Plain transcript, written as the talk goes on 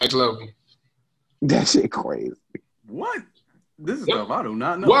next level. That shit crazy. What? This is stuff I do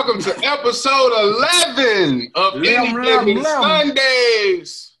not know. Welcome to episode 11 of Any Given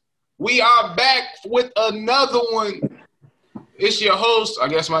Sundays. We are back with another one. It's your host. I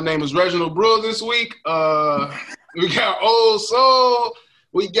guess my name is Reginald Brewer this week. We got Old Soul,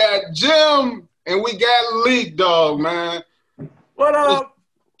 we got Jim, and we got Leak Dog, man. What up?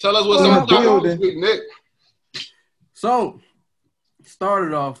 Tell us what's on the this week, Nick. So,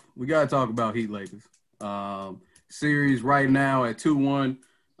 started off, we got to talk about Heat Lakers. Series right now at 2-1.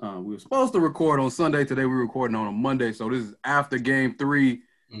 We were supposed to record on Sunday. Today we're recording on a Monday. So this is after game 3.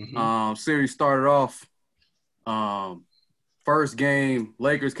 Series started off. First game,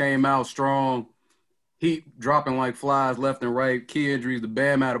 Lakers came out strong. Heat dropping like flies left and right. Key injuries, the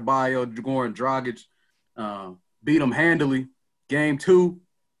Bam Adebayo, Goran Dragic beat them handily. Game 2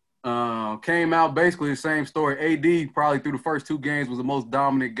 came out basically the same story. AD probably through the first 2 games was the most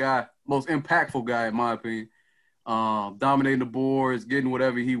dominant guy, most impactful guy in my opinion. Dominating the boards, getting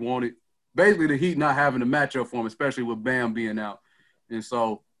whatever he wanted. Basically, the Heat not having a matchup for him, especially with Bam being out. And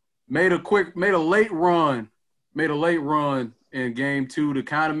so made a late run in game 2 to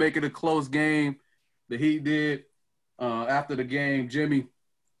kind of make it a close game. The Heat did after the game.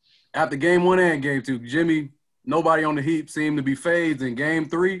 After game 1 and game 2, Jimmy, nobody on the Heat seemed to be phased. In game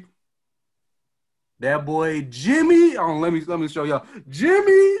 3, that boy Jimmy, let me show y'all.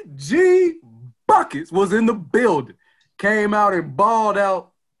 Jimmy G Buckets was in the building, came out and balled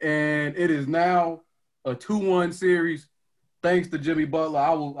out, and it is now a 2-1 series. Thanks to Jimmy Butler.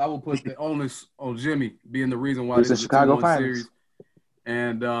 I will put the onus on Jimmy being the reason why this is a 2-1 series.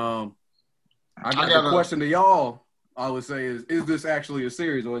 And I got a question to y'all. I would say is this actually a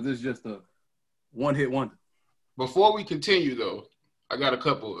series or is this just a one-hit wonder? Before we continue, though, I got a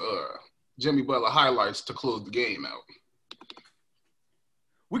couple Jimmy Butler highlights to close the game out.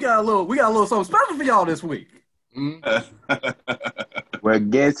 We got a little something special for y'all this week. We're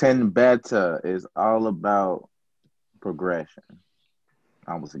getting better is all about progression.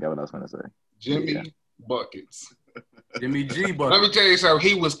 I almost forgot what I was going to say. Jimmy Buckets. Jimmy G Buckets. Let me tell you something.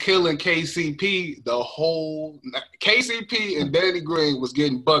 He was killing KCP the whole night. KCP and Danny Green was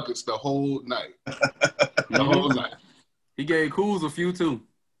getting buckets the whole night. He gave Kuz a few too.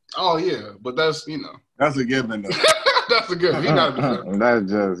 Oh, yeah. But that's, That's a given, though. That's a given. He got to be That's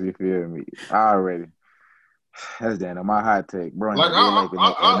just, you feel me. Already. That's down on my hot take, bro. Like,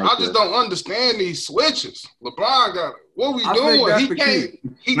 I just don't understand these switches. LeBron got it. What we doing? He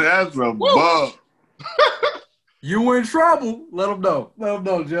can't. That's a bug. You in trouble. Let him know. Let him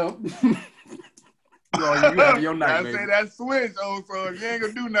know, Joe. You having your night, I say that switch, so if you ain't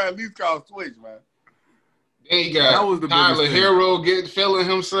going to do nothing, at least call switch, man. Then you got Tyler Hero feeling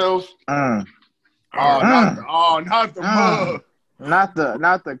himself. Not the mug.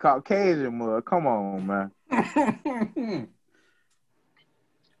 Not the Caucasian mug. Come on, man.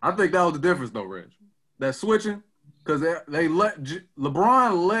 I think that was the difference, though, Reg. That switching, because they let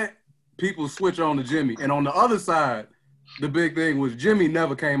LeBron let people switch on to Jimmy, and on the other side, the big thing was Jimmy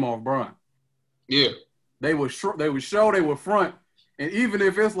never came off Bron. Yeah, they would show they were front, and even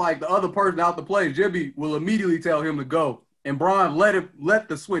if it's like the other person out the play, Jimmy will immediately tell him to go, and Bron let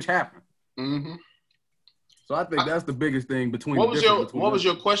the switch happen. Mm-hmm. So I think that's the biggest thing between. What was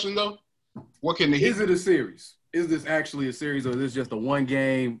your question though? What can the Heat? Is it a series? Is this actually a series, or is this just a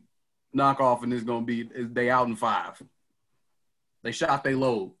 1-game knockoff and it's gonna be they out in 5? They shot they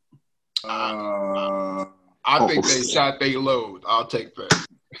load. I think they shot they load. I'll take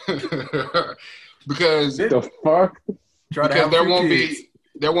that. because the fuck? Because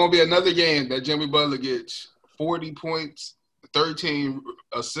there won't be another game that Jimmy Butler gets 40 points, 13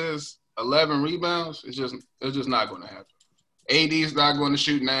 assists, 11 rebounds. It's just not going to happen. AD is not going to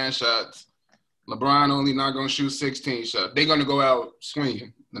shoot 9 shots. LeBron only not going to shoot 16 shots. They're going to go out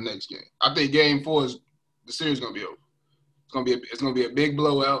swinging the next game. I think game 4 the series going to be over. It's going to be a big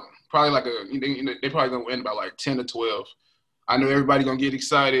blowout. Probably like they probably going to win by like 10 or 12. I know everybody going to get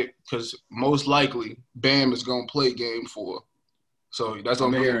excited because most likely Bam is going to play game 4. So that's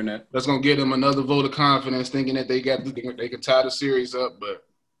going to get them another vote of confidence, thinking that they can tie the series up, but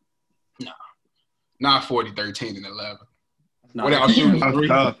nah, not 40, 13, and 11. No, without shooting 3.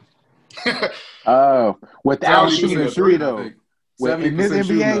 Without shooting 3 though. In this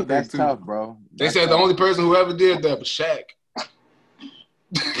NBA, that's tough, bro. They said the only person who ever did that was Shaq.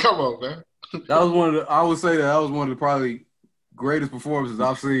 Come on, man. That was I would say that was one of the probably greatest performances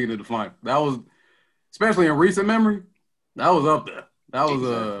I've seen in the final. That was, especially in recent memory, that was up there. That was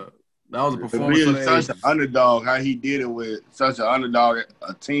a performance. Being such an underdog, how he did it with such an underdog,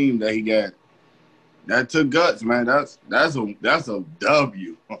 a team that he got That took guts, man. That's a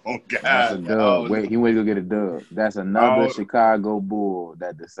W. Oh God, That's a dub. Wait, he went to go get a dub. That's another Chicago Bull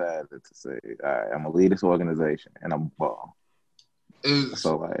that decided to say, "All right, I'm gonna lead this organization and I'm ball."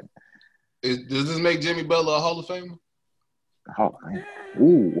 So like, does this make Jimmy Butler a Hall of Famer? Oh man,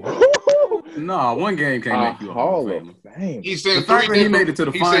 ooh. No, one game can't make you a Hall of Famer. He sent he made it to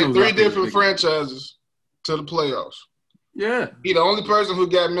the finals. He sent three different franchises to the playoffs. Yeah. He the only person who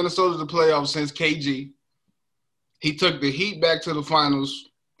got Minnesota to the playoffs since KG. He took the Heat back to the finals,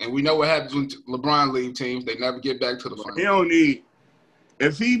 and we know what happens when LeBron leave teams. They never get back to the finals. He don't need –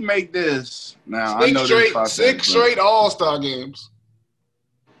 if he make this – now, six straight All-Star games.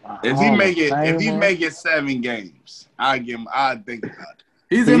 If he make it 7 games, I'd think about it.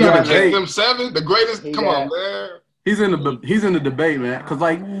 He's in the debate. Them 7, the greatest. Come on, man. He's in the debate, man. Because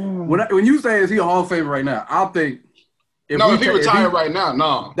like when you say is he a Hall of Famer right now, I'll think. If he retired right now,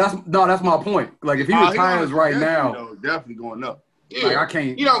 no. That's my point. Like if he retires right now, definitely going up. Yeah, like I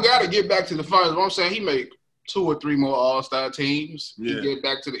can't. You don't got to get back to the finals. What I'm saying, he make 2 or 3 more All-Star teams. Yeah. He get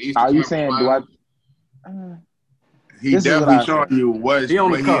back to the Eastern. Are you saying finals. He definitely showing you what he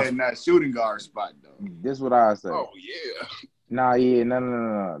had in that shooting guard spot, though. This is what I say. Oh yeah. No,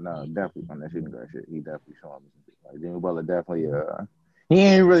 definitely on that shooting guard shit. He definitely showing me. Like Jimmy Butler definitely. He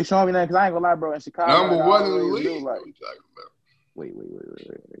ain't really showing me nothing because I ain't gonna lie, bro. In Chicago, number 1 in the league. Like, wait.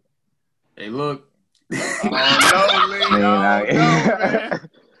 Hey, look. Hey,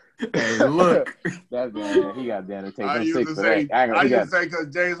 look. That's man. He got down to take them 6 for that. I used to say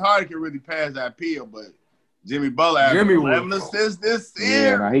because James Harden can really pass that pill, but Jimmy Butler has 11 assists this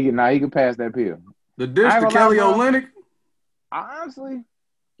year. Yeah, he can pass that pill. The dish to Kelly Olynyk. Honestly,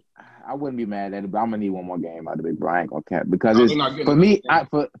 I wouldn't be mad at it, but I'm gonna need one more game out of it, bro. I ain't gonna cap because it's for me.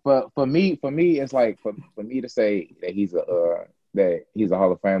 For me, it's like for me to say that he's a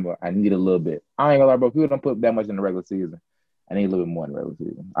Hall of Famer. I need a little bit. I ain't gonna lie, bro. People don't put that much in the regular season. I need a little bit more in the regular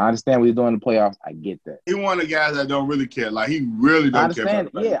season. I understand what he's doing in the playoffs. I get that. He one of the guys that don't really care. Like he really don't care. I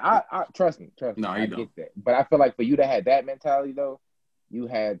understand. Yeah, I trust me. No, I get that. But I feel like for you to have that mentality though, you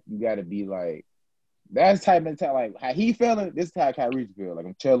got to be like. That's the type of mentality. Like how he feeling, this is how Kyrie feel. Like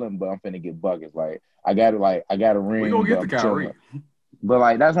I'm chilling, but I'm finna get buckets. Like I got a ring. We gonna get the Kyrie. But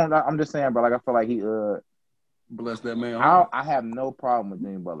like that's what I'm just saying, bro. Like I feel like he bless that man. I have no problem with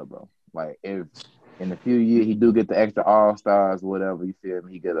Jimmy Butler, bro. Like if in a few years he do get the extra All-Stars, whatever, you feel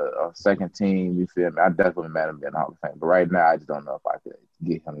me? He get a second team, you feel me? I definitely mad at him being Hall of Fame. But right now I just don't know if I could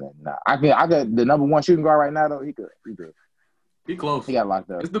get him that. Nah. I got the number 1 shooting guard right now though. He could. He close. He got locked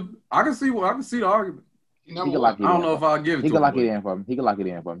up. I can see the argument. I don't know if I'll give it to him. He can lock it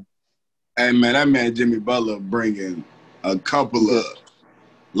in for me. Hey, man, that man Jimmy Butler bringing a couple of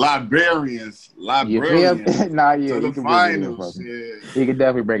librarians to the finals. Yeah. He could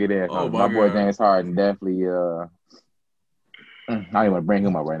definitely bring it in. My boy James Harden definitely I don't even want to bring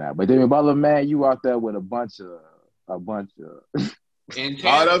him up right now. But Jimmy Butler, man, you out there with a bunch of all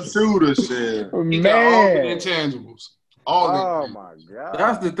up shooters, shit. He got all the intangibles. Oh my God.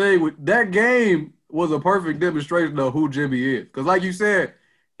 That's the thing with that game was a perfect demonstration of who Jimmy is. Because like you said,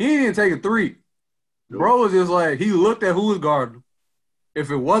 he didn't take a 3. Bro was just like, he looked at who was guarding.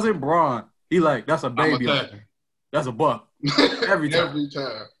 If it wasn't Bron, he like, that's a baby. That's a buck. Every time.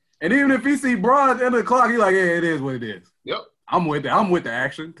 And even if he see Bron at the end of the clock, he like, yeah, it is what it is. Yep. I'm with the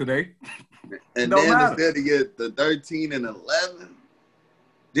action today. And then instead to get the 13 and 11,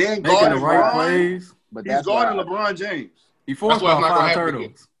 then making the right plays. But he's guarding LeBron James. He forced about 5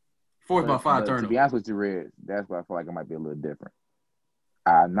 turnovers. To be honest with you, Red, that's why I feel like it might be a little different.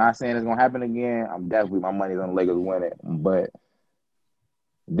 I'm not saying it's gonna happen again. I'm definitely my money's on the Lakers winning, but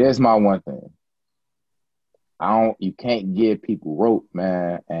this is my one thing. You can't give people rope,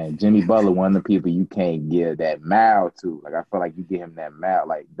 man. And Jimmy Butler, one of the people you can't give that mile to. Like I feel like you give him that mile,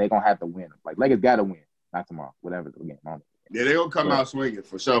 like they gonna have to win. Like Lakers gotta win, not tomorrow, whatever the game. Yeah, they gonna come out swinging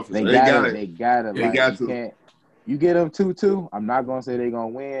for sure. They gotta. Got to. You get them 2-2. I'm not gonna say they're gonna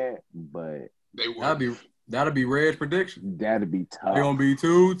win, but they will. That'll be Red's prediction. That'll be tough. They're gonna be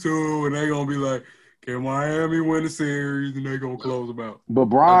 2-2, and they're gonna be like, can Miami win the series? And they're gonna close them out. But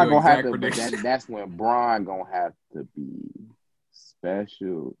Bron gonna have to. That's when Bron gonna have to be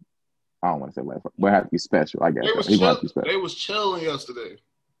special. I don't want to say like, but have to be special. I guess they was chilling yesterday.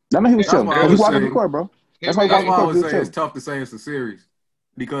 I know he was chilling. He walking the court, bro. That's why I would say it's tough to say it's a series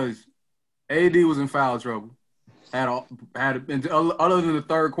because AD was in foul trouble. Other than the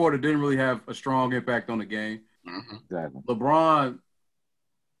third quarter, didn't really have a strong impact on the game. Mm-hmm. Exactly. LeBron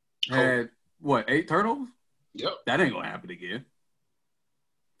had 8 turnovers? Yep. That ain't gonna happen again.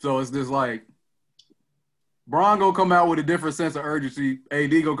 So it's just like Bron gonna come out with a different sense of urgency.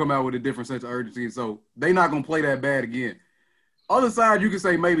 AD gonna come out with a different sense of urgency. So they not gonna play that bad again. Other side, you can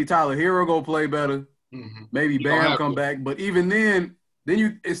say maybe Tyler Hero gonna play better. Mm-hmm. Maybe Bam come back. But even then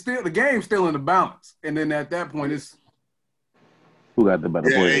it's still the game's still in the balance. And then at that point, it's who got the better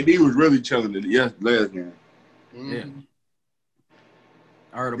player. AD was really chilling last game. Mm-hmm. Yeah.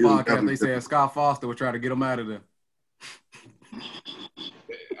 I heard a podcast. They said Scott Foster would try to get him out of there.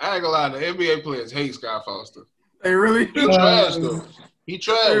 I ain't gonna lie, the NBA players hate Scott Foster. They really do. He trash though. He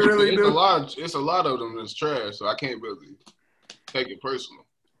trash. They really do. It's a lot of them that's trash, so I can't really take it personal.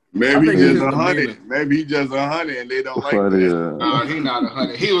 Maybe he's just 100. Maybe he's just 100 and they don't like that. Nah, he's not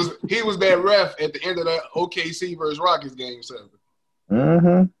 100. He was that ref at the end of that OKC versus Rockets game 7.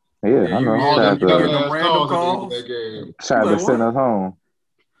 Mm-hmm. Yeah, I know. All them random calls. Tried to send us home.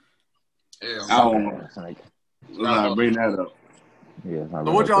 Yeah, let's not bring that up. Yeah.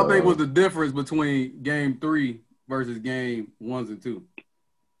 So what y'all think was the difference between Game 3 versus Game 1s and 2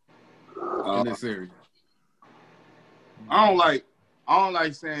 in this series? I don't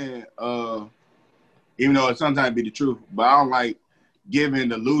like saying, even though it sometimes be the truth, but I don't like giving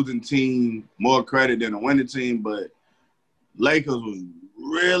the losing team more credit than the winning team. But Lakers was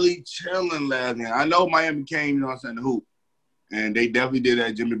really chilling last night. I know Miami came, the hoop. And they definitely did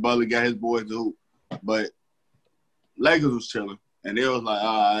that. Jimmy Butler got his boys to hoop. But Lakers was chilling. And they was like,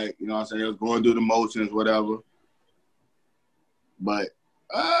 all right, they was going through the motions, whatever. But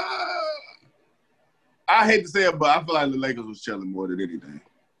I hate to say it, but I feel like the Lakers was chilling more than anything.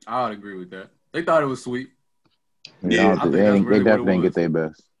 I would agree with that. They thought it was sweet. Yeah, they definitely didn't get their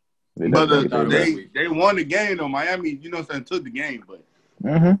best. They won the game, though. Miami, took the game. But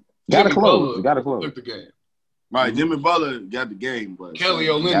Got to close. Took the game. Right, Jimmy Butler got the game, but Kelly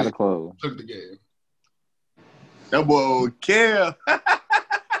Olynyk took the game. That boy care.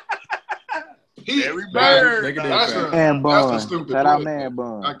 Every bird. That's a stupid play. Man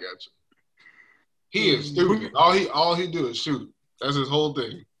Bun. I got you. He is stupid. All he do is shoot. That's his whole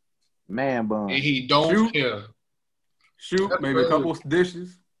thing. Man Bun. And he don't care. Shoot, maybe a couple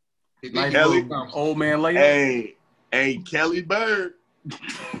dishes. Nice Kelly, old man layup. Hey, Kelly Bird.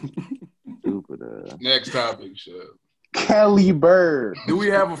 Next topic, Chef. Kelly Bird. Do we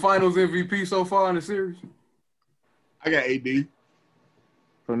have a Finals MVP so far in the series? I got AD.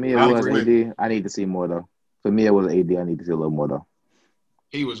 For me, it was AD. I need to see more though. For me, it was AD. I need to see a little more though.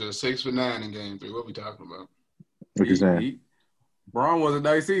 He was just 6 for 9 in Game 3. What we talking about? What you saying? Bron wasn't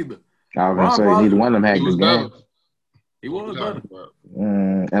nice either. I was gonna say neither one of them had good games. He was better.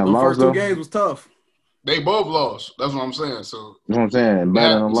 And the first 2 games was tough. They both lost. That's what I'm saying. So that's what I'm saying.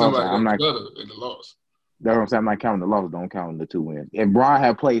 Better than the loss. I'm not better in the loss. That's what I'm saying. I'm not counting the loss. Don't count the 2 wins. If Bron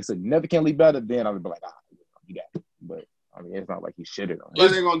had played significantly better, then I would be like, you got it. But I mean, it's not like he shitted on.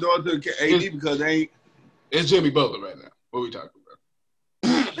 But they're gonna do it to AD because they ain't. It's Jimmy Butler right now. What are we talking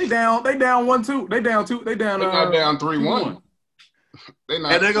about? They down 1-2. They down 2. They down. They're not down 3-1.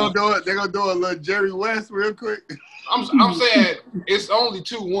 They're gonna do it. They're gonna do a little Jerry West real quick. I'm saying it's only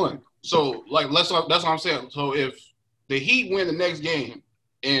 2-1. So, that's what I'm saying. So, if the Heat win the next game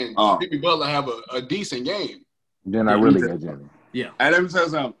and Jimmy Butler have a decent game, then I really got Jimmy. Yeah. And let me tell you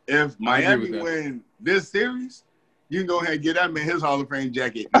something. If Miami win this series, you can go ahead and get that man his Hall of Fame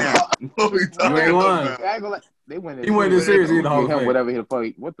jacket now. What we talking about? They win. He win this series. He the Hall of Fame. Whatever he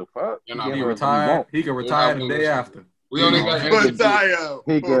fight. What the fuck? He can retire. He can retire the day after. We only got retire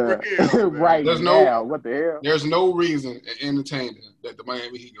right now. What the hell? There's no reason to entertain him that the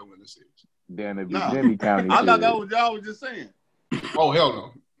Miami Heat go win the series. Then it'd be Jimmy County. I thought that was y'all was just saying. Oh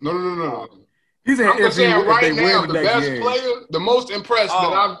hell no. No. He's saying right now the best player, the most impressed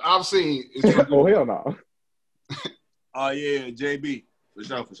that I've seen is oh hell no. Oh yeah, JB for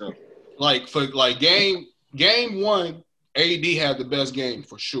sure. For game 1, AD had the best game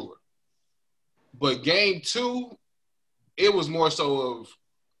for sure. But game 2, it was more so of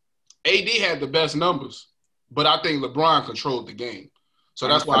AD had the best numbers, but I think LeBron controlled the game. So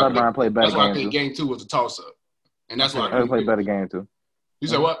that's why I think game 2 was a toss-up. And that's why I played better game 2. You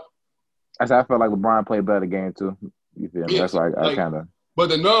said what? I felt like LeBron played better game 2. You feel me? Yes, that's why I kind of. But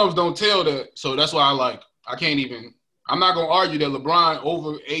the numbers don't tell that. So that's why I can't even. I'm not going to argue that LeBron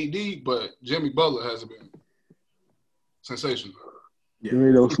over AD, but Jimmy Butler has been sensational. Yeah. You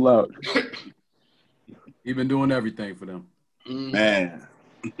ain't no slouch. He's been doing everything for them. Man.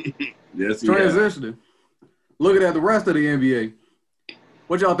 Yes, transitioning. Looking at the rest of the NBA,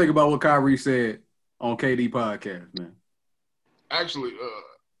 what y'all think about what Kyrie said on KD podcast, man? Actually,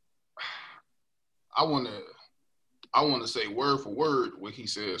 I want to say word for word what he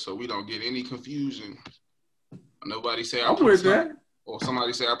said, so we don't get any confusion. Nobody say I put something, or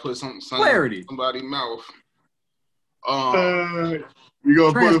somebody say I put something clarity in somebody's mouth. You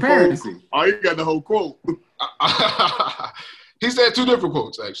gonna put a phone? Oh, you got the whole quote. He said two different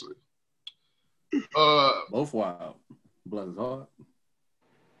quotes actually. Both wild. Blood is hard.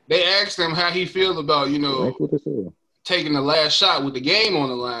 They asked him how he feels about taking the last shot with the game on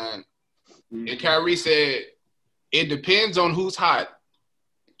the line, and Kyrie said, "It depends on who's hot.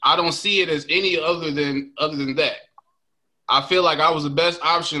 I don't see it as any other than that. I feel like I was the best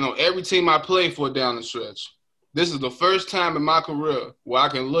option on every team I played for down the stretch. This is the first time in my career where I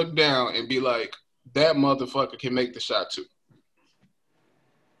can look down and be like, that motherfucker can make the shot too."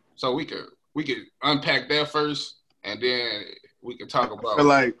 So we could unpack that first, and then we can talk about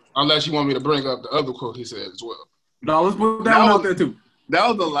unless you want me to bring up the other quote he said as well. No, let's put that one out there too. That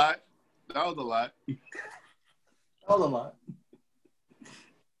was a lot.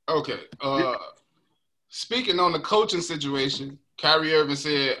 Okay. Speaking on the coaching situation, Kyrie Irving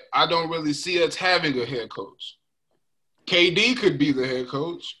said, "I don't really see us having a head coach. KD could be the head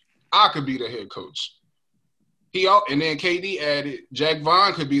coach. I could be the head coach." And then KD added, "Jack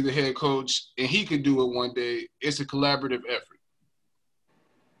Vaughn could be the head coach, and he could do it one day. It's a collaborative effort."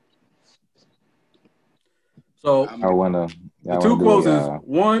 So the two quotes is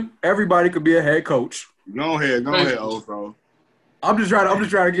one, everybody could be a head coach. Go ahead, old bro. I'm just trying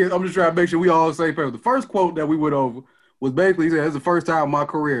to make sure we all on the same page. The first quote that we went over was basically, he said, "It's the first time in my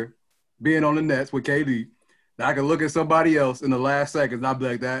career being on the Nets with KD that I can look at somebody else in the last seconds and I'll be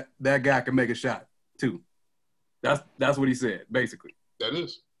like, that guy can make a shot too." That's what he said, basically. It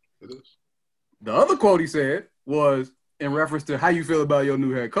is. The other quote he said was in reference to how you feel about your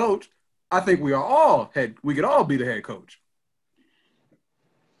new head coach. "I think we could all be the head coach."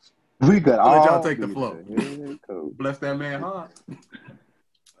 We could all let y'all take the flow. Bless that man heart.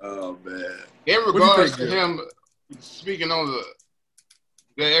 Oh man. In regards to him speaking on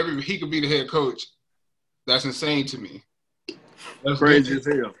he could be the head coach, that's insane to me. That's crazy as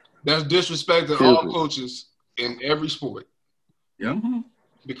hell. That's disrespecting all coaches in every sport. Yeah.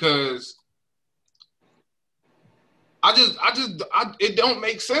 Because it don't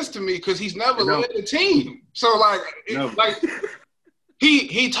make sense to me because he's never led a team. So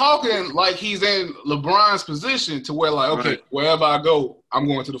he talking like he's in LeBron's position to where wherever I go, I'm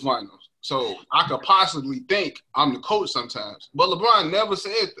going to the finals. So I could possibly think I'm the coach sometimes, but LeBron never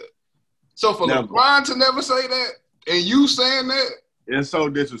said that. So for LeBron to never say that and you saying that, it's so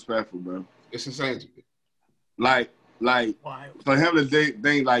disrespectful, bro. It's insane to me. Like for him to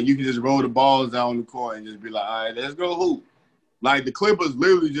think like you can just roll the balls down the court and just be like, all right, let's go hoop. Like the Clippers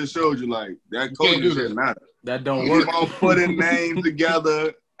literally just showed you like that coach doesn't matter. That don't work. Keep on putting names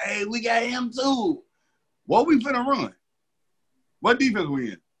together. Hey, we got him too. What we finna run? What defense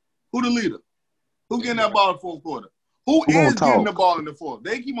we in? Who the leader? Who getting that ball in the fourth quarter? Who is getting the ball in the fourth?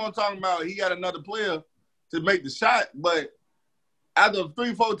 They keep on talking about he got another player to make the shot, but after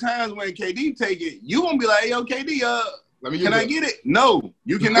 3-4 times when KD take it, you gonna be like, hey, yo, KD, can I get it? No,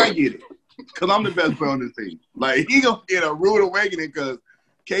 you cannot get it. Because I'm the best player on this team. Like, he gonna get a rude awakening because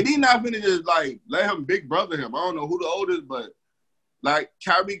KD not finna just, like, let him big brother him. I don't know who the oldest, but, like,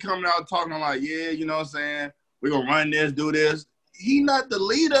 Kyrie coming out talking like, yeah, you know what I'm saying? We're gonna run this, do this. He not the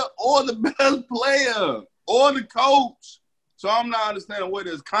leader or the best player or the coach. So I'm not understanding what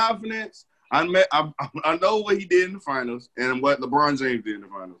his confidence. I know what he did in the finals and what LeBron James did in the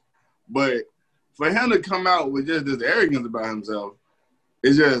finals. But for him to come out with just this arrogance about himself,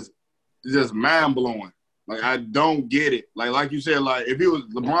 it's just mind-blowing. Like, I don't get it. Like you said, like, if he was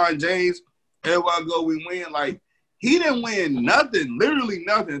LeBron James, everywhere I go, we win. Like, he didn't win nothing, literally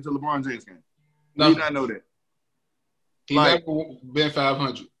nothing until LeBron James came. He did not know that. He never been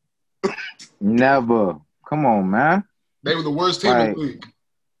 500. Never. Come on, man. They were the worst team in the league.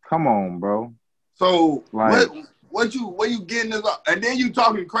 Come on, bro. So, what you getting this up? And then you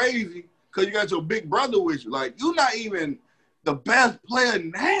talking crazy because you got your big brother with you. Like, you're not even the best player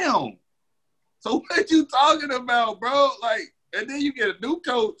now. So what you talking about, bro? Like, and then you get a new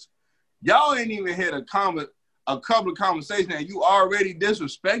coach. Y'all ain't even had a couple of conversations and you already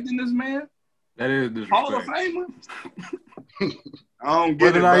disrespecting this man? That is disrespect. Hall of Famer? I don't get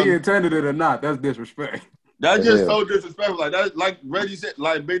Whether it, or not brother. he intended it or not, that's disrespect. That's just so disrespectful. Like, that's like Reggie said,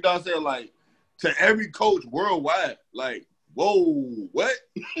 like Big Dog said, like, to every coach worldwide. Like, whoa, what?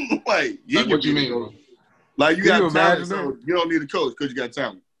 Like what you mean, bro? Like, you got talent, so you don't need a coach because you got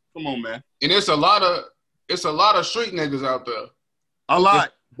talent. Come on, man. And it's a lot of street niggas out there. A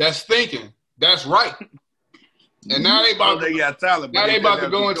lot. That's thinking. That's right. And now they about to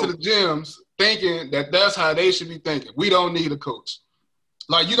go into the gyms thinking that that's how they should be thinking. We don't need a coach.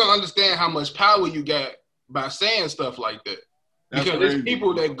 Like, you don't understand how much power you got by saying stuff like that. Because there's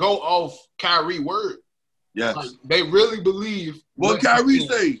people that go off Kyrie word. Yes. Like, they really believe. What Kyrie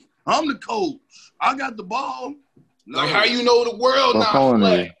say? I'm the coach. I got the ball. No. Like, how you know the world not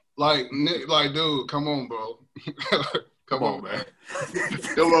flat? Like, dude, come on, bro. Come on, man.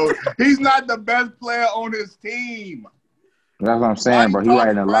 Come on. He's not the best player on his team. That's what I'm saying, bro. He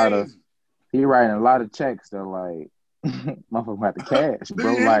writing a lot of checks that like motherfucker got the cash,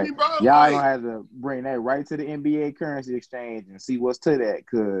 bro. Like y'all gonna have to bring that right to the NBA currency exchange and see what's to that,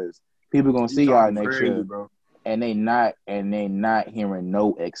 because people gonna see y'all next year, bro. And they not hearing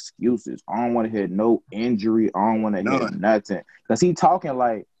no excuses. I don't want to hear no injury. I don't want to hear nothing. Cause he talking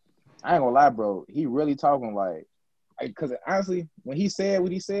like, I ain't gonna lie, bro. He really talking like, because honestly, when he said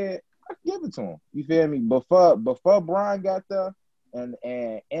what he said, I give it to him. You feel me? Before Brian got there and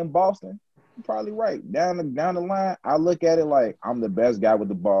in Boston, you're probably right. Down the line, I look at it like, I'm the best guy with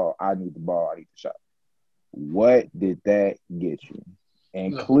the ball. I need the ball. I need the shot. What did that get you?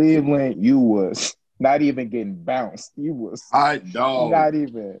 In Cleveland, you was not even getting bounced. You was not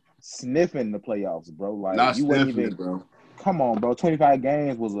even sniffing the playoffs, bro. Like, not you wasn't even, bro. Come on, bro. 25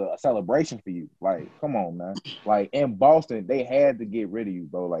 games was a celebration for you. Like, come on, man. Like, in Boston, they had to get rid of you,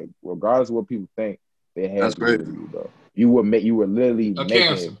 bro. Like, regardless of what people think, they had to get rid of you, bro. You were literally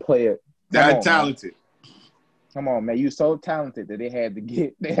making a player. That talented. Man. Come on, man. You so talented that they had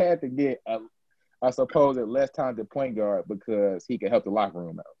to get a supposed less talented point guard because he could help the locker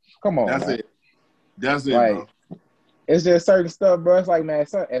room out. Come on, That's man. That's it, like, bro. It's just certain stuff, bro. It's like, man,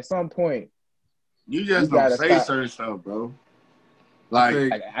 at some point, you just don't say certain stuff, bro.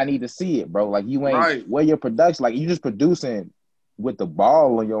 Like, I need to see it, bro. Like, you ain't where your production. Like, you just producing with the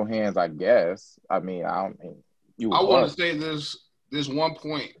ball in your hands, I guess. I mean, I want to say this one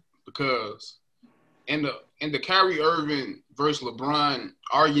point, because in the Kyrie Irving versus LeBron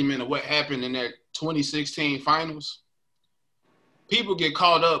argument of what happened in that 2016 finals, people get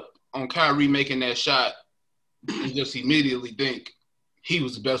caught up on Kyrie making that shot and just immediately think he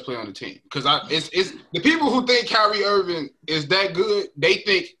was the best player on the team. Because it's the people who think Kyrie Irving is that good, they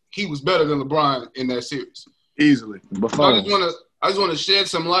think he was better than LeBron in that series. Easily. So I just want to shed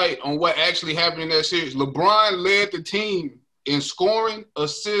some light on what actually happened in that series. LeBron led the team in scoring,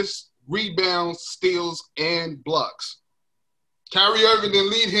 assists, rebounds, steals, and blocks. Kyrie Irving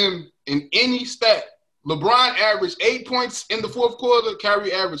didn't lead him in any stat. LeBron averaged 8 points in the fourth quarter.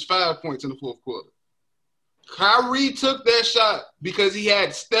 Kyrie averaged 5 points in the fourth quarter. Kyrie took that shot because he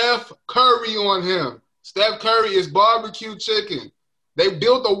had Steph Curry on him. Steph Curry is barbecue chicken. They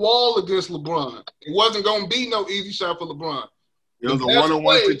built a wall against LeBron. It wasn't going to be no easy shot for LeBron. It was a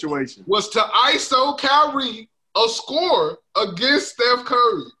one-on-one situation. Was to ISO Kyrie a score against Steph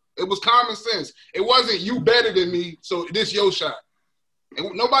Curry. It was common sense. It wasn't you better than me, so this your shot.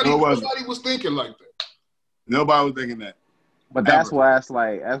 And nobody was thinking like that. Nobody was thinking that. But that's why it's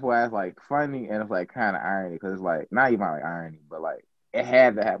like funny, and it's like kind of irony, because it's like not even like irony, but like it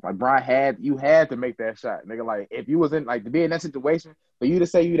had to happen. Like Brian had to make that shot, nigga. Like if you was in like to be in that situation, for you to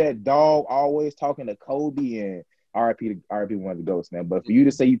say you that dog always talking to Kobe and RIP one of the ghosts, man. But for you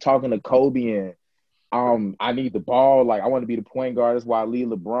to say you talking to Kobe and I need the ball, like I want to be the point guard, that's why I lead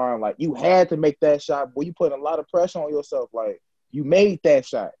LeBron. Like you had to make that shot, boy. You put a lot of pressure on yourself. Like you made that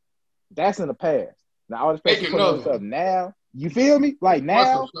shot. That's in the past. Now all the pressure you put on yourself now. You feel me? Like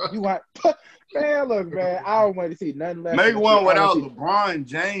now, you want man. Look, man, I don't want to see nothing less. Make one without LeBron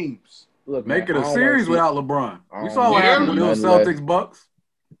James. Look, make it a series without LeBron. We saw what happened with those Celtics Bucks.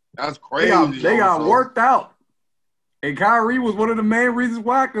 That's crazy. They got worked out, and Kyrie was one of the main reasons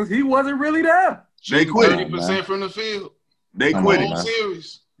why, because he wasn't really there. They quit 30% from the field. They quit it.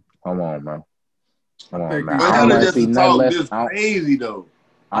 Series. Come on, man. Come on, man. I don't want to see nothing less. This crazy though.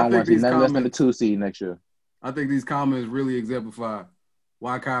 I don't want to see nothing less than the 2 seed next year. I think these comments really exemplify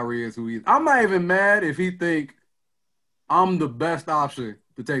why Kyrie is who he is. I'm not even mad if he think I'm the best option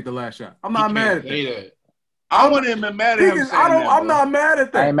to take the last shot. I'm not mad at that. I wouldn't even be mad at him. I'm not mad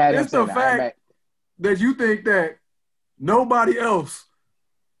at that. I ain't mad at it's the fact that you think that nobody else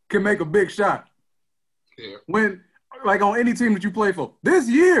can make a big shot. Yeah. When, like on any team that you play for. This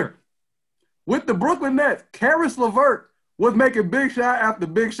year, with the Brooklyn Nets, Karis LeVert was making big shot after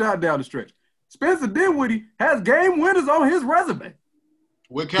big shot down the stretch. Spencer Dinwiddie has game winners on his resume.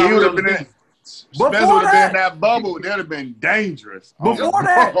 He would have been in. Spencer would have been in that bubble. That would have been dangerous. Before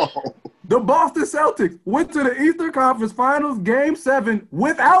that, the Boston Celtics went to the Eastern Conference Finals Game 7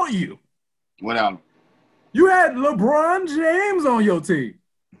 without you. Without him. You had LeBron James on your team.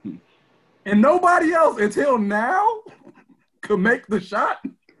 And nobody else until now could make the shot.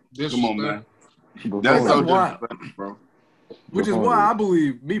 Come on, man. That's so disrespectful, bro. Which is why I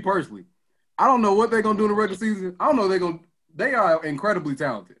believe, me personally, I don't know what they're gonna do in the regular season. I don't know they are incredibly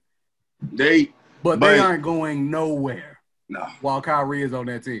talented. They But they aren't going nowhere. No. While Kyrie is on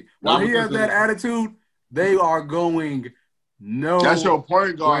that team. While he has that attitude, they are going nowhere. That's your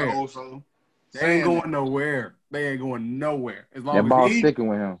point guard also. They ain't going nowhere. They ain't going nowhere. As long that as ball's sticking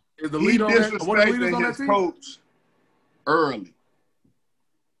with him. Is the lead on that? One of the leaders on that team? Coach early.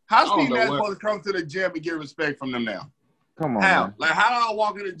 How's Steve Nash supposed to come to the gym and get respect from them now? Come on. How? Man. Like, how do I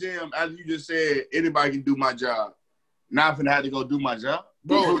walk in the gym, as you just said, anybody can do my job? Now I'm finna have to go do my job?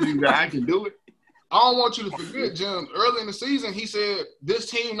 Bro, I can do it. I don't want you to forget, Jim, early in the season, he said this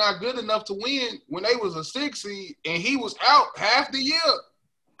team not good enough to win when they was a 6 seed, and he was out half the year.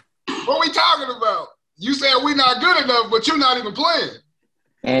 What we talking about? You said we not good enough, but you're not even playing.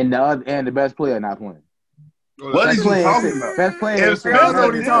 And the best player not playing. What are you talking about? Best player. That's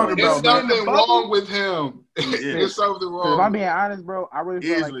what he's talking about. There's something wrong with him. There's something wrong. If I'm being honest, bro, I really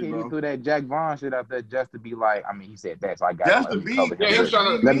feel like KD threw that Jack Vaughn shit out there just to be like, I mean, he said that, so I got to cover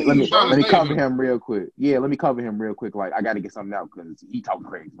him. Let me cover him real quick. Yeah, let me cover him real quick. Like, I got to get something out because he talking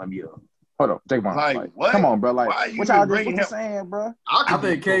crazy. Let me hold up, Jack Vaughn. Like, come on, bro. Like, what y'all just saying, bro? I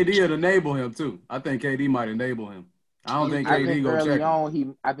think KD would enable him too. I think KD might enable him. I don't think KD gonna check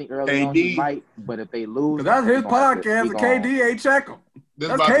him. I think early on he might, but if they lose, that's his podcast, and KD ain't check him.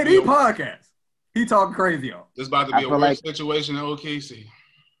 That's KD podcast. He talking crazy on. This about to be a weird situation in OKC.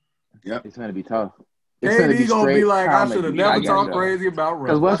 Yep, it's gonna be tough. KD gonna be like, I should have never talked crazy about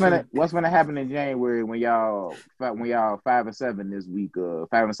Russ. Because what's gonna happen in January when y'all 5-7 this week,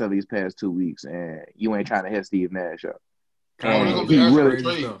 5-7 these past 2 weeks, and you ain't trying to hit Steve Nash up. He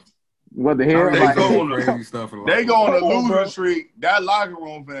really. What the hell? They go on a losing streak. That locker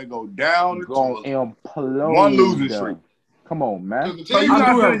room finna go down. Go implode. One losing streak. Come on, man. So I do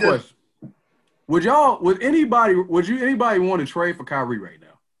have a question. Would anybody want to trade for Kyrie right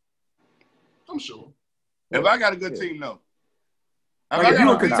now? I'm sure. If I got a good team, no. If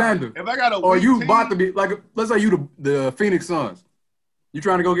you're a contender, if I got a or you team, about to be like, let's say you the Phoenix Suns, you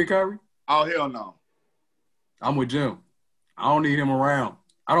trying to go get Kyrie? Oh hell no. I'm with Jim. I don't need him around.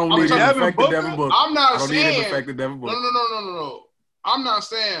 I don't need him affected Devin Booker. I'm not saying. Need him affected Devin Booker. No. I'm not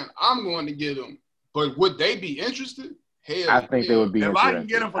saying I'm going to get him, but would they be interested? Hell, I think they would be interested. If I can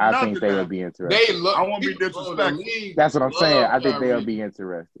get him for nothing, I think they would be interested. I won't be disrespectful. That's what I'm saying. I think they'll be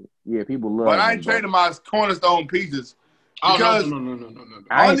interested. Yeah, people love. But I ain't trading my cornerstone pieces. Because no.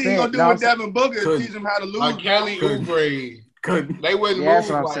 All he's gonna do with Devin Booker is teach him how to lose. Like Kelly Oubre. They wouldn't move. That's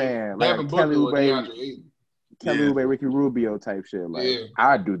what I'm saying. Devin Booker or DeAndre Ayton. Kelly Oubre, Ricky Rubio type shit. Like,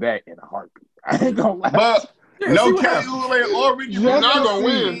 I'd do that in a heartbeat. I ain't gonna lie. But no Kelly Oubre or Ricky Rubio. You're not gonna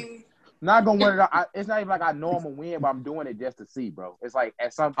win. Not gonna win it. It's not even like I know I'm gonna win, but I'm doing it just to see, bro. It's like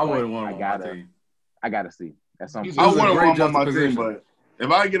at some point I gotta see. At some point, I wouldn't want him on my team, but if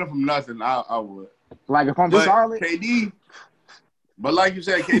I get him from nothing, I would. Like if I'm Charlotte, KD. But like you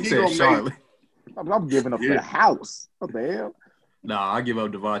said, KD gonna Charlotte. I'm giving up for the house. What the hell? Nah, I give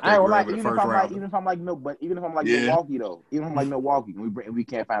up Devontae Graham in the first round. Even if I'm like Milwaukee though, even if I'm like Milwaukee, we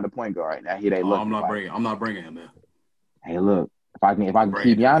can't find a point guard right now. He ain't looking. I'm not bringing him in. Hey, look, if I can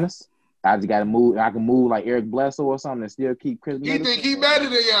keep Giannis, I just gotta move. I can move like Eric Bledsoe or something and still keep Chris Middleton. You think he better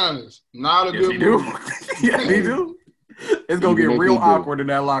than Giannis? Not a good move. Yes, he do. It's gonna get real awkward in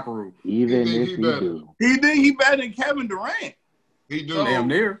that locker room. Even if he do. He think he better than Kevin Durant. He do. Damn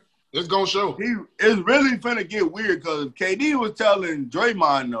near. It's gonna show. It's really finna get weird because KD was telling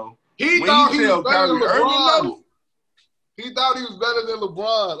Draymond though. He thought he was better than LeBron. He thought he was better than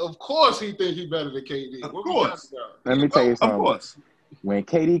LeBron. Of course he think he better than KD. Of course. Let me tell you something. Of course. When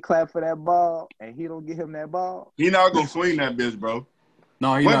KD clap for that ball and he don't get him that ball, he not gonna swing that bitch, bro.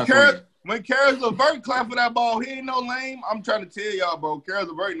 No, he not swinging. When Karis LeVert clap for that ball, he ain't no lame. I'm trying to tell y'all, bro. Karis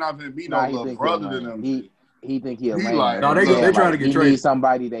LeVert not gonna be no little brother than him. He think he a lame. No, they trying to get traded.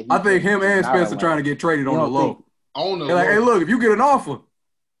 Somebody that I think him and Spencer trying to get traded on the low. They're like, hey, look, if you get an offer,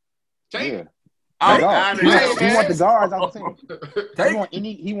 take it. He want the guards on the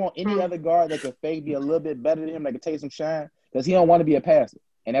team. He want any other guard that could fake be a little bit better than him, that could take some shine, because he don't want to be a passer.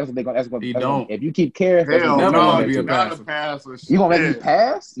 And that's what they're going to. He don't. If you keep Karis, never want to be a passer. You gonna make me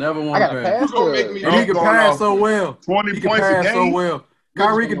pass? Never want to pass. And he can pass so well. 20 he can points pass a game. so well.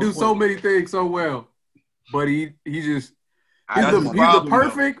 Kyrie can do so many things so well, but he's the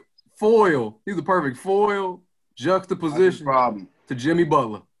perfect foil. He's the perfect foil juxtaposition to Jimmy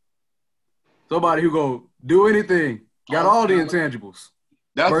Butler. Somebody who go do anything, got all the intangibles.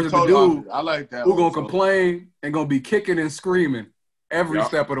 That's versus the dude I like that. Who gonna complain and gonna be kicking and screaming every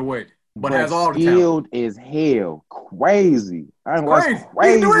step of the way, but has all the skilled is hell, crazy. I ain't crazy.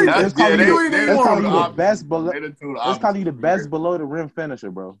 That's probably the best below the rim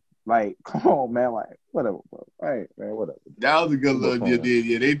finisher, bro. Like, come on, man. Like, whatever, bro. Right, man, whatever. That was a good little deal.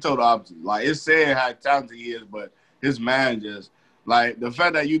 Yeah, they told the opposite. Like, it's saying how talented he is, but his mind just, like, the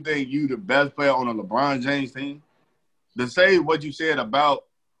fact that you think you the best player on a LeBron James team, to say what you said about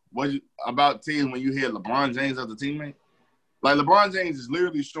teams when you hear LeBron James as a teammate, like, LeBron James is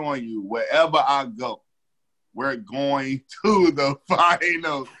literally showing you wherever I go, we're going to the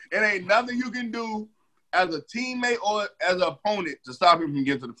finals. It ain't nothing you can do as a teammate or as an opponent to stop him from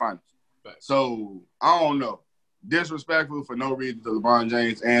getting to the finals. Right. So, I don't know. Disrespectful for no reason to LeBron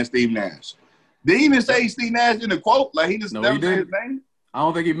James and Steve Nash. Did he even say Steve Nash in the quote? Like, he just never said his name? I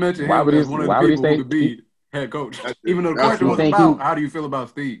don't think he mentioned him as one of the people who could be head coach. Even though the question was about, how do you feel about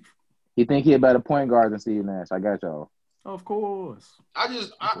Steve? You think he a better point guard than Steve Nash? I got y'all. Of course. I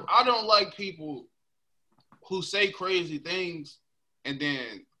don't like people who say crazy things and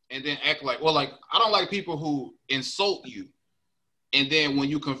then act like, well, like, I don't like people who insult you and then when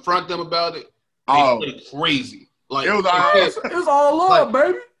you confront them about it, they say crazy. Like, it was all love,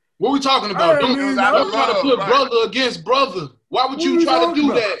 baby. What we talking about? Don't try to put brother against brother. Why would you try to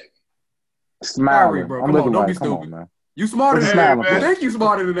do that? Smiling, bro. Come on, don't be stupid. Man. You smarter than that. You think you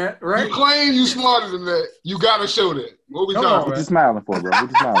smarter than that, right? You claim you smarter than that. You gotta show that. What we talking? What you smiling for, bro? What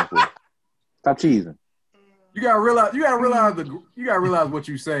you smiling for? Stop cheesing. You gotta realize what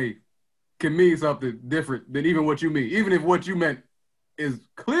you say can mean something different than even what you mean. Even if what you meant is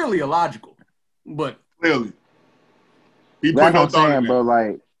clearly illogical, but clearly. That's what I'm saying, bro.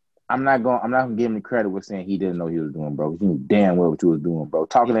 Like, I'm not gonna give him the credit with saying he didn't know he was doing, bro. He knew damn well what you was doing, bro.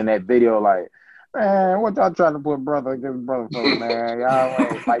 Talking in that video, like, man, what y'all trying to put brother against brother for, man? Y'all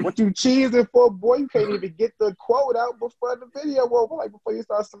ain't, like, what you cheesing for, boy? You can't even get the quote out before the video over, like, before you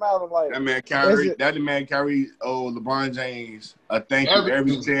start smiling, like. That man carry LeBron James a thank you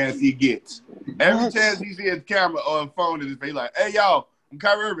every chance he gets. Every chance he sees his camera or phone in his face, like, hey, y'all, I'm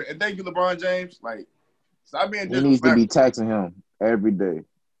Kyrie Irving, and thank you, LeBron James. Like, stop being disrespectful. He needs to be texting him every day.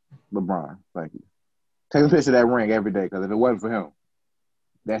 LeBron, thank you. Take a picture of that ring every day, because if it wasn't for him,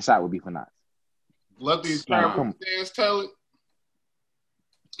 that shot would be for naught. Let these fans tell it.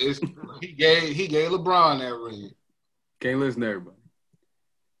 He gave LeBron that ring. Can't listen to everybody.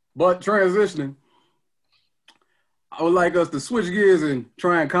 But transitioning, I would like us to switch gears and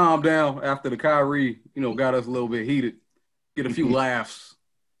try and calm down after the Kyrie, got us a little bit heated, get a few laughs.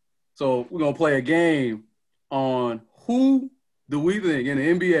 So we're gonna play a game on who do we think in the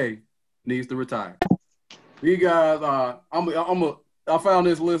NBA needs to retire. You guys, I found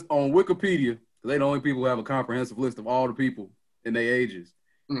this list on Wikipedia. They're the only people who have a comprehensive list of all the people in their ages.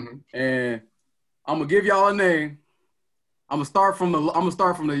 Mm-hmm. And I'm gonna give y'all a name. I'm gonna start from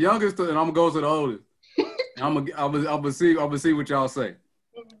the youngest and I'm gonna go to the oldest. And I'm gonna see what y'all say.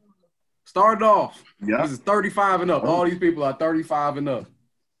 Starting off, This is 35 and up. All these people are 35 and up.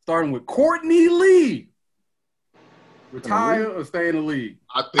 Starting with Courtney Lee. Retire or stay in the league?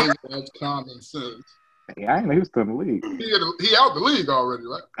 I think that's common sense. Yeah, I didn't know he was still in the league. He out the league already,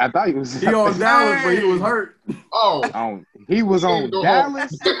 right? I thought he was. He on Dallas, but he was hurt. Oh, he was on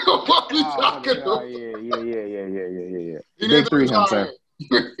Dallas. What are you talking about? Yeah. Big three him, sir.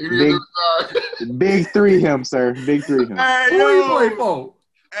 Big three him, sir. Big three him. Hey, who you play for?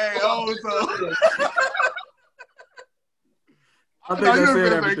 Hey, so. I think I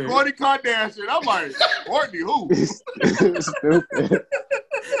said everything. Kourtney Kardashian. I'm like, Courtney who? Stupid.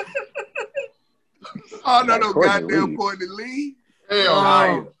 Oh, no, goddamn Courtney Lee. Hell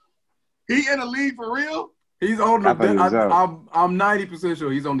no. He in the league for real? He's on the. I'm 90%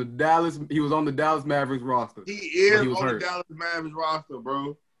 sure he's on the Dallas. He was on the Dallas Mavericks roster. He is on the Dallas Mavericks roster,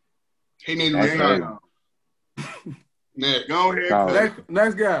 bro. He needs to retire. Next, go ahead.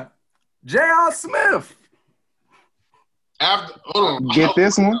 Next guy, J.R. Smith. Hold on. Get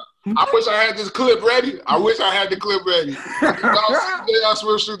this one. I wish I had this clip ready. J.R.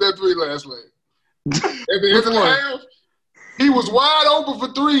 Smith shoot that three last night. At the end of the half, he was wide open for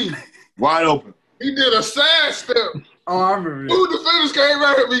three. Wide open. He did a side step. Oh, I remember that. Two defenders came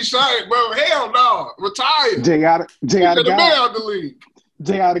out and be shot, bro. Hell no. Retire. J.R. the guy. Out the league.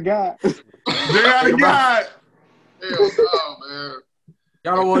 J.R. the guy. J.R. the guy. Hell no, man.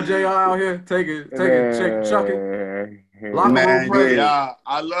 Y'all don't want J.R. out here? Take it, chuck it. Man, yeah,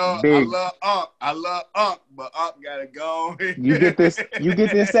 I love Unc, but Unc gotta go. You get this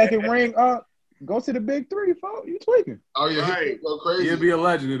second ring, Unc. Go to the big three, folks. You tweaking? Oh yeah, right. Go crazy. He'll be a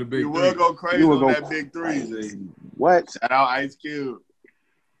legend in the big three. You will go crazy on that big three. What? Shout out Ice Cube.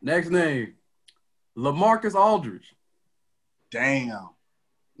 Next name, LaMarcus Aldridge. Damn.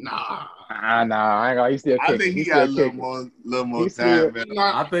 Nah. I ain't gonna. He's still kicking. I think he got a little more time, man.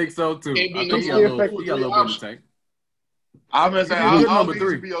 I think so too. I think he got a little bit of tank. I'm gonna say I don't think he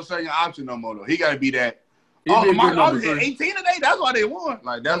should be your second option no more though. He got to be that. Lamar hit 18 today. That's why they won.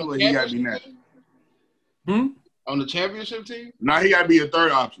 Like that's what he got to be now. On the championship team? No, he got to be a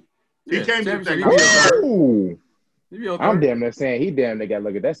third option. He can't be a second option. I'm damn near saying he damn near got to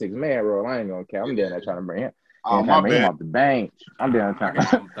look at that 6-man role. I ain't gonna care. I'm damn near trying to bring him. Oh, my bad. Him off the bench. I'm damn trying.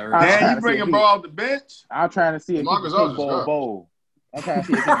 Damn, you bringing bro off the bench? I'm trying to see if he can cook bowl. I'm trying to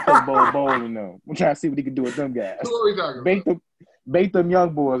see if he can cook bowl in them. I'm trying to see what he can do with them guys. Who are we talking about? Bait them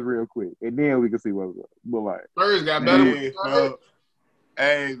young boys real quick, and then we can see what's like. Spurs got better.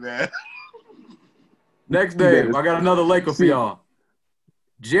 Hey, man. Next day, I got another Laker for y'all.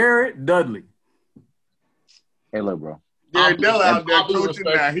 Jared Dudley. Hey, look, bro. Jared Dudley out there coaching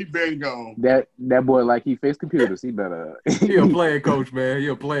now. He been gone. That boy, like, he fixed computers. He better. He a playing coach, man. He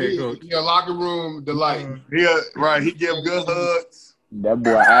a playing coach. He a locker room delight. Right. He give good hugs. That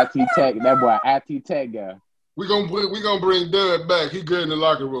boy IT Tech guy. We gonna bring Dud back. He good in the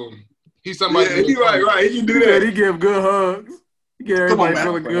locker room. He's somebody. Yeah, he right. He can do that. He give good hugs. He get everybody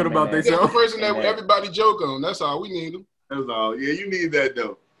feeling good about themselves. He's the person that everybody joke on. That's all we need him. That's all. Yeah, you need that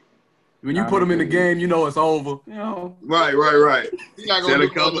though. When you put him in the game, you know it's over. You know. Right. He's not gonna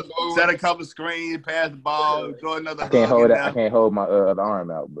set a couple screens, pass the ball, throw another. I can't hold my other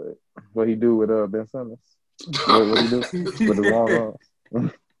arm out, but what he do with Ben Simmons? What he do with the long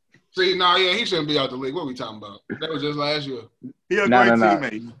arm? See, he shouldn't be out the league. What are we talking about? That was just last year. He a great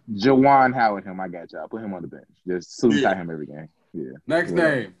teammate. Jawan Howard, I got y'all. Put him on the bench. Just suit him every game. Yeah. Next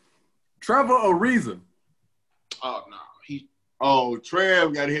name, Trevor Ariza. Oh no,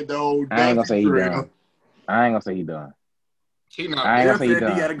 Trev got to hit the old. I ain't gonna say he done. He not. I ain't gonna say he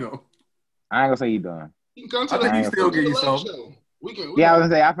done. He gotta go. I ain't gonna say he done. He can come to I think he still get you some. I was gonna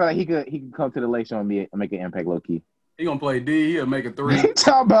say I feel like he could come to the late show and make an impact low key. He gonna play D. He'll make a 3.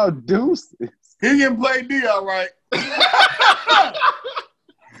 Talk about deuces. He can play D all right.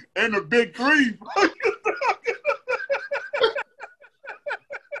 And the big 3.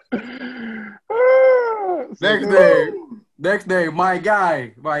 Next day, my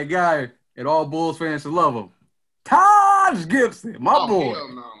guy, and all Bulls fans should love him. Taj Gibson, my boy.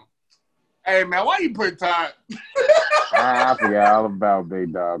 Hell no. Hey man, why you put Todd? I forgot all about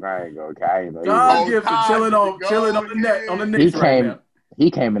Big Dog. I ain't gonna. Taj Gibson chilling on the Knicks right now. He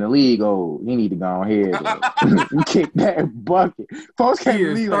came in the league. Oh, he need to go ahead. Kick that bucket. Folks came in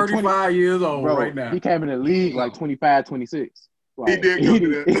the league 35 like years old right now. He came in the league like 25, 26. Like, he did come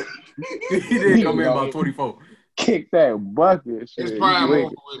in there. He did come in about 24. Kick that bucket. His prime over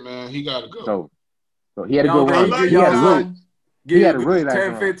with, man. He got to go. So he had a good run. He had a really nice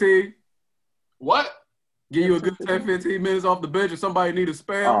 10, 15. What? Give you a good 10, 15 minutes off the bench if somebody need a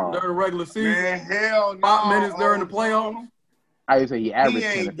spell during the regular season. Man, hell no. 5 minutes during the playoffs. I used to say he averaged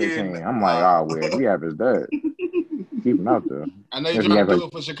 10 to 15. I'm like, we averaged that. Keep him out there. I know you're trying to do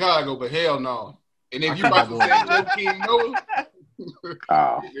it for Chicago, but hell no. And if you about to say Joakim Noah,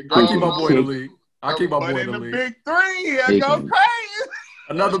 I keep my boy in the league. I keep my boy in the league. Big 3, here go crazy.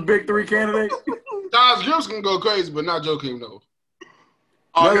 Another big 3 candidate. Taj Gibson go crazy, but not Joakim Noah.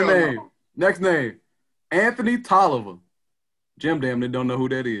 Another name. Next name. Anthony Tolliver. Jim damn near don't know who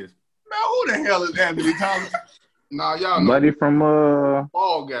that is. Man, who the hell is Anthony Tolliver? Nah, y'all know. Buddy from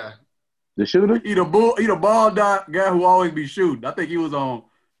ball guy. The shooter? He the ball guy who always be shooting. I think he was on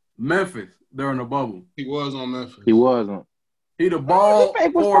Memphis during the bubble. He was on Memphis. He was on. He the ball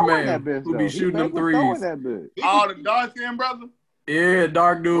four-man who be shooting them threes. Oh, the dark-skinned brother? Yeah,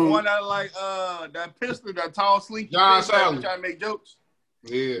 dark dude. The one that like that pistol, that tall, sleek. John Sally. Trying to make jokes.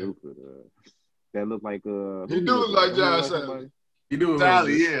 Yeah. That look like he do look like John Sally. He do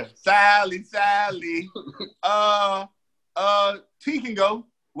Sally, yeah. Sally. T can go.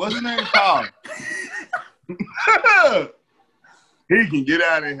 What's his name? Paul. He can get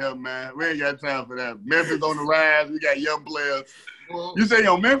out of here, man. We ain't got time for that. Memphis on the rise. We got young players. You say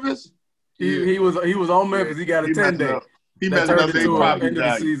on Memphis? He was on Memphis. He got a 10-day. He messed up their property end of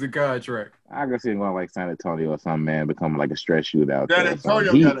the season contract. I can see him going like San Antonio or something, man, becoming like a stress shootout. San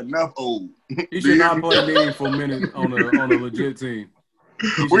Antonio got enough old. He should not play meaningful minutes on a legit team.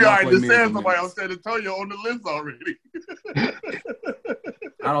 We already said somebody on San Antonio on the list already.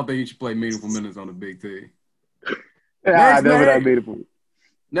 I don't think he should play meaningful minutes on a big team. Next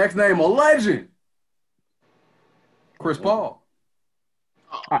name, a legend. Chris Paul.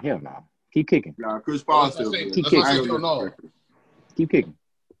 Oh, hell no. Keep kicking. Nah, Chris Paul still. Keep kicking. Keep kicking.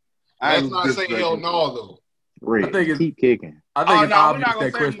 Let's not say hell no, though. I think keep kicking. I think it's obvious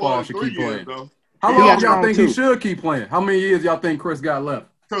that Chris Paul should keep playing. How long y'all think he should keep playing? How many years y'all think Chris got left?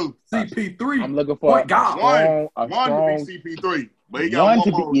 2. CP3. I'm looking for one to be CP3. But he got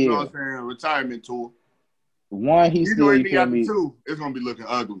one more, you know what I'm saying, retirement tour. One, he's still. You feel me? 2, it's gonna be looking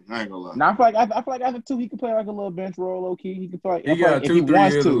ugly. I ain't gonna lie. Now I feel like after 2, he can play like a little bench role, low key. He can play. He got 2-3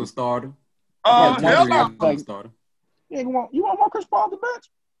 years as a starter. Hell no. You want more Chris Paul on the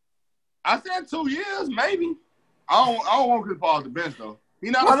bench? I said 2 years, maybe. I don't want Chris Paul on the bench though. He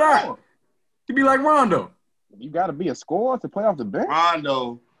not Why a not? scorer. He be like Rondo. You got to be a scorer to play off the bench.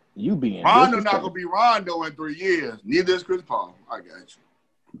 Rondo not gonna be Rondo in 3 years. Neither is Chris Paul. I got you.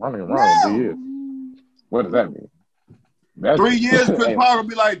 Rondo in 3 years. What does that mean? 3 years, Chris Paul gonna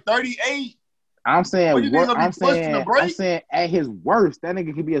be like 38. I'm saying at his worst, that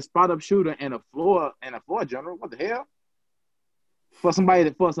nigga could be a spot up shooter and a floor general. What the hell? For some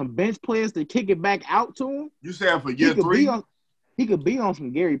bench players to kick it back out to him. You said for year 3? He could be on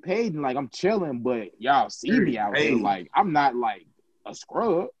some Gary Payton, like I'm chilling, but y'all see me out here, like I'm not like a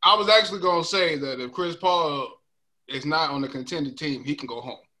scrub. I was actually gonna say that if Chris Paul is not on the contended team, he can go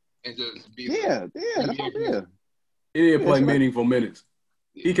home and just be that's what He didn't play meaningful minutes.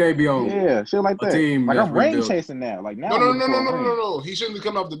 He can't be on shit like that. Team like I'm ring chasing now. Like now. No. He shouldn't be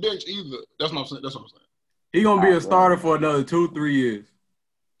coming off the bench either. That's what I'm saying. He gonna be a starter for another 2-3 years.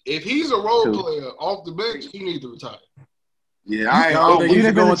 If he's a role player off the bench, he needs to retire. Yeah, even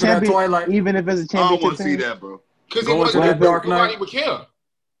if it's a championship, even if it's a championship, I don't want to see that, bro. Because nobody would care.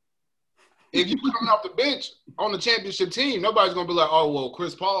 If you coming off the bench on the championship team, nobody's gonna be like, "Oh well,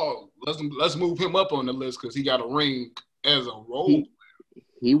 Chris Paul, let's move him up on the list because he got a ring as a role."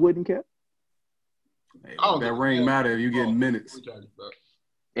 He wouldn't care. Hey, that ring matter if you getting minutes. Look,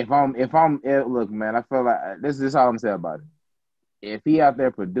 man, I feel like this is all I'm saying about it. If he out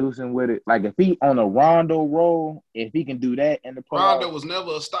there producing with it, like if he on a Rondo role, if he can do that in the playoffs. Rondo was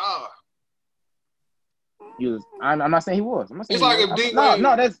never a star. I'm not saying he was. It's like if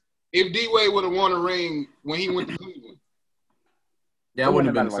D-Wade. If D-Wade would have won a ring when he went to Cleveland. That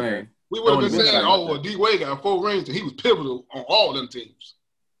wouldn't have been the same. We would have been saying, D-Wade got 4 rings and he was pivotal on all them teams.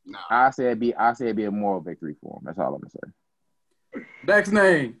 Nah. I say it'd be a moral victory for him. That's all I'm gonna say. Next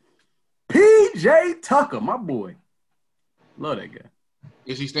name, PJ Tucker, my boy. Love that guy.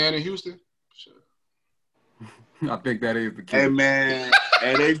 Is he staying in Houston? Sure. I think that is the key. Hey man,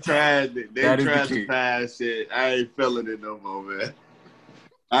 they tried to pass shit. I ain't feeling it no more, man.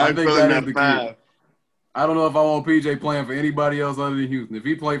 I ain't feeling that pass. I don't know if I want PJ playing for anybody else other than Houston. If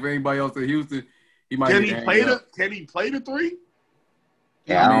he played for anybody else in Houston, he might. Can he play the 3?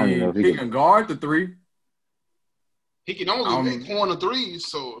 Yeah, I don't know if he can guard the 3. He can only make corner threes,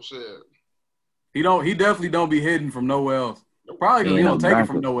 so shit. He definitely don't be hidden from nowhere else. Probably because he don't take it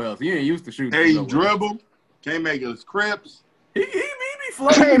from nowhere else. He ain't used to shooting. Hey, he dribble. Can't make his crips. He be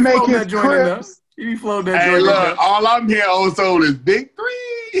floating. Can't make his crips. He be floating that joint. Hey, look, all I'm hearing also is big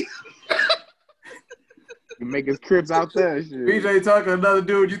 3. He make his crips out there. Shit. PJ Tucker, another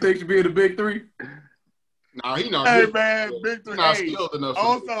dude you think should be in the big 3? Nah, he not. Hey, man, big 3. Not skilled enough.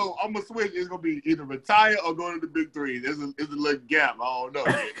 Also, I'm going to switch. It's going to be either retire or go to the big 3. There's a little gap. I don't know.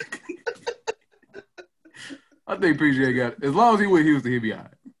 I think PJ got it. As long as he with Houston, he'll be all right.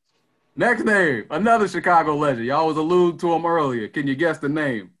 Next name, another Chicago legend. Y'all was alluding to him earlier. Can you guess the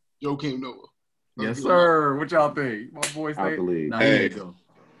name? Joakim Noah. Yes, sir. What y'all think? My boy said. I believe. Nah, he go.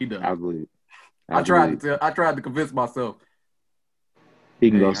 He does. I believe. I tried to convince myself. He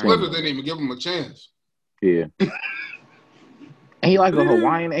can go. Clippers didn't even give him a chance. Yeah. And he like a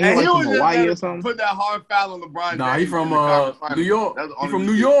Hawaiian. And he like from Hawaii or something. Put that hard foul on LeBron. Nah, he from New York. He from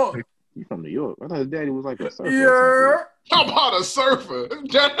New York. He from New York. I thought his daddy was like a surfer. Yeah. How about a surfer?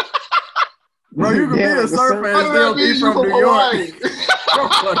 Bro, you can be a surfer and still be from New York.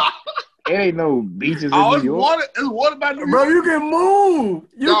 It ain't no beaches in New York. It's water by New York. Bro, you can move.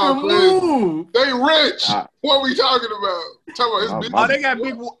 You can move. They rich. What are we talking about?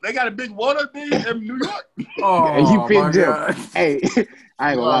 They got a big water thing in New York. And you picked him. Hey,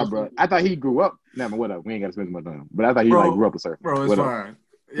 I ain't gonna lie, bro. I thought he grew up. Never, whatever. We ain't gotta spend much time. But I thought he grew up a surfer. Bro, it's fine.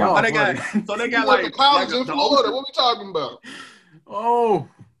 They got like college in Florida. What we talking about? Oh.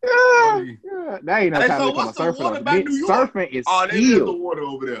 Yeah. That ain't no time to become a surfer. Surfing is skill. There's the water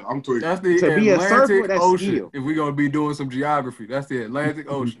over there. I'm tweaking. That's the Atlantic Ocean. Skill. If we're gonna be doing some geography, that's the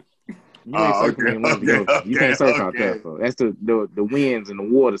Atlantic Ocean. You ain't surfing in the Atlantic Ocean. You can't surf out there. So that's the winds and the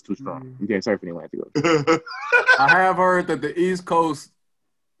water's too strong. You can't surf in the Atlantic Ocean. I have heard that the East Coast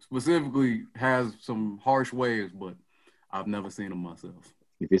specifically has some harsh waves, but I've never seen them myself.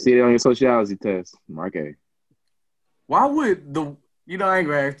 If you see it on your sociology test, mark A. Why would I ain't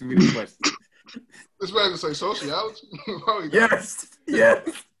gonna ask me this question. This man gonna say sociology? Yes.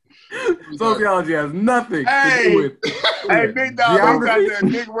 Sociology has nothing to do with Hey, Big Dog, he got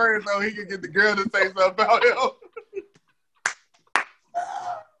that big word so he can get the girl to say something about him.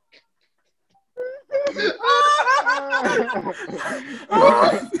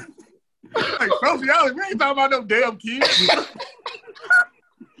 Like, sociology, we ain't talking about them damn kids.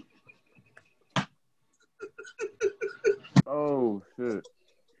 Oh shit!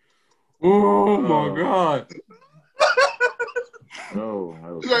 Oh my God!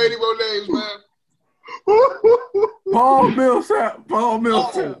 Oh, you got any more names, man? Paul Millsap. Paul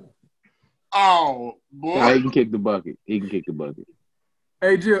Millsap. Oh, boy. nah, he can kick the bucket. He can kick the bucket.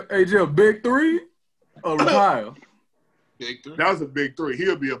 Hey, Jim, big three or retire? Big three. That was a big three.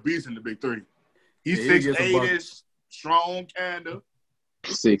 He'll be a beast in the big three. He's Yeah, he gets a 6'8", strong, kinda.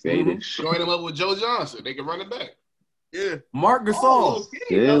 6'8". Join him up with Joe Johnson. They can run it back. Yeah. Mark Gasol. Oh,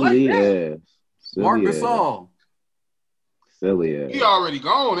 Silly ass. Mark Silly ass. Gasol. Silly ass. He already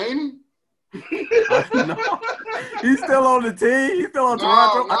gone, ain't he? No. He's still on the team. He's still on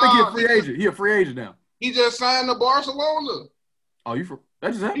Toronto. I think he's a free agent. He's a free agent now. He just signed to Barcelona. Oh, that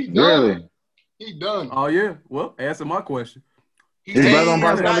just happened? He done. Really? He done. Oh, yeah. Well, answer my question. He His brother on not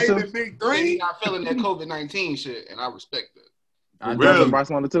Barcelona too? even big He three. not feeling that COVID-19 shit, and I respect that. His Really? brother on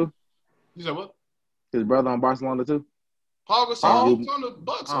Barcelona too? You said what? His brother on Barcelona too? Paul Gasol was on the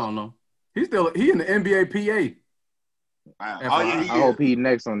Bucks. I don't know. He in the NBA PA. I hope he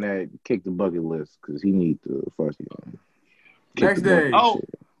next on that kick the bucket list because he needs to first year. Next day. Oh.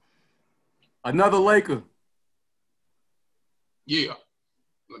 Another Laker. Yeah.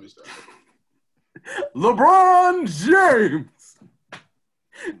 Let me start. LeBron James.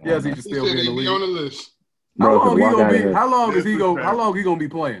 Yes, he should He still said be in the he'd be on league. the list Bro, How long he gonna be? How long This is he is go? fair. How long he gonna be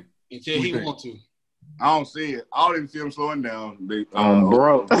playing? until he think? want to. I don't see it. I don't even see him slowing down.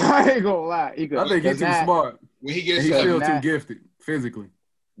 Bro, I ain't gonna lie. I think he's too smart. When he And gets he's still Nah. too gifted physically.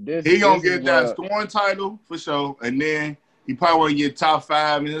 He gonna get that scoring title for sure, and then he probably want to get top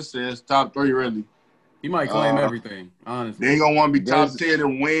 5 in assists, top 3 really. He might claim everything, honestly. Then he gonna want to be top This- 10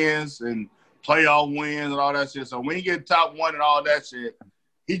 in wins and playoff wins and all that shit. So when he get top 1 and all that shit,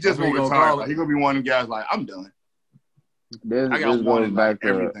 he just That's what gonna he gonna retire. call Like, it. he gonna be one of them guys like, I'm done. This I got one goes in back like to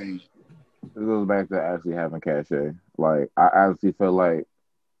everything. this goes back to actually having cachet. Like I actually feel like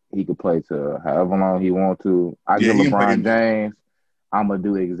he could play to however long he want to. I Yeah, give he can play LeBron James. I'm gonna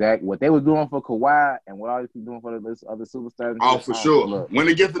do exact what they were doing for Kawhi and what all these people doing for this other superstars. Oh, for sure. Look, When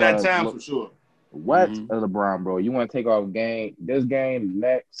it gets to that time, look, for sure. what Mhm. LeBron, bro? You want to take off this game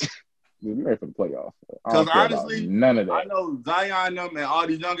next? You're ready for the playoffs. I don't Because care about honestly, none of that. I know Zion them and all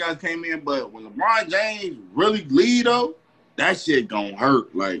these young guys came in, but when LeBron James really lead though, that shit gonna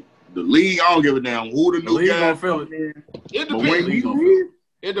hurt. Like the league, I don't give a damn who the The new league guys gonna feel come it. in. It But when depends. he gonna leave,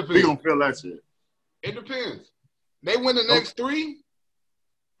 It we depends. gonna feel that shit. It depends. They win the next 3.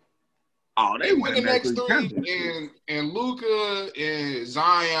 Oh, they Win win the next 3, championships. and Luka and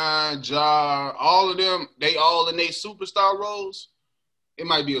Zion, Ja, all of them, they all in their superstar roles. It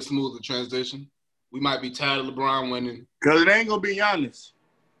might be a smoother transition. We might be tired of LeBron winning. Because it ain't gonna be Giannis.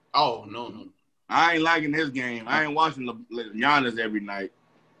 Oh no. I ain't liking his game. I ain't watching Giannis every night.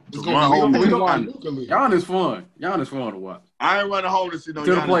 It's Run gonna be home we to don't Giannis. Luka league. Giannis fun. Giannis fun to watch. I ain't running home to see no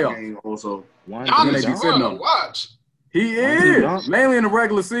To the Giannis playoffs. game also. One Then Giannis they be is sitting fun on to it. watch. He Why he is don't? mainly in the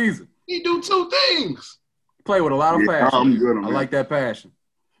regular season. He do 2 things. Play with a lot of Yeah, passion. I'm good on I that. like that passion.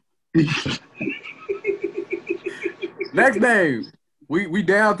 Next name, we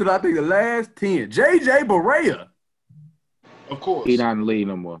down to I think the last 10. JJ Barea. Of course. He not in the league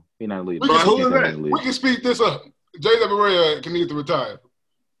no more. He not in the league. We no can, more. who He is can't that? stay in the league. we can speed this up. J.W. Barea can need to retire.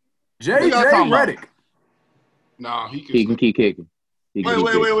 y'all JJ talking about? Redick. Nah, he can. He can keep kicking. He can keep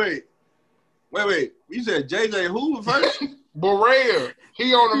kicking. Wait. You said JJ who first? Barea.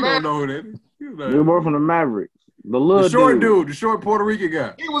 He on the You map. don't know who that is. You know. We're more from the Mavericks. The little The short dude, the short Puerto Rican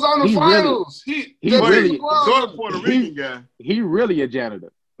guy. He was on the He finals. he just really- beat LeBron. Sort of Puerto Rican guy. He really a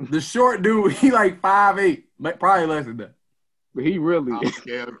janitor. The short dude, he like 5'8", probably less than that. But he really.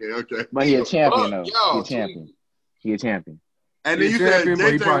 Okay. But he a champion though. Yo, He a champion. He a champion. And then He's you a said champion,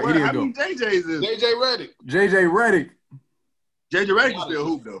 but he JJ probably- he what? didn't How many JJ's is? JJ Redick. JJ Redick. JJ Redick can still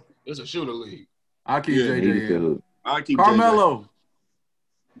hoop though. It's a shooter league. I keep Yeah, He can JJ still in. hoop. I keep Carmelo.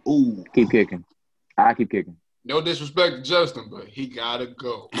 JJ. Ooh. Keep kicking. I keep kicking. No disrespect to Justin, but he gotta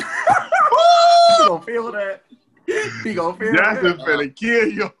go. He gonna feel that. He gonna feel Jackson that. finna kill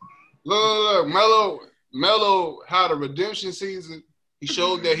you. Look. Melo had a redemption season. He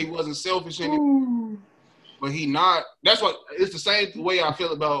showed that he wasn't selfish anymore. But he not. That's what. It's the same way I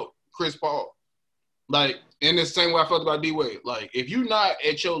feel about Chris Paul. Like, in the same way I felt about D-Wade. Like, if you're not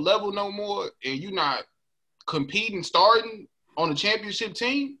at your level no more and you're not competing, starting on a championship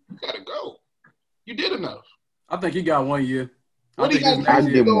team, you gotta go. You did enough. I think he got 1 year. I What he think gonna this next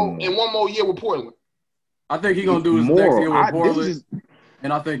give year. him one more. in one more year with Portland? I think he gonna do his next year with This Portland. is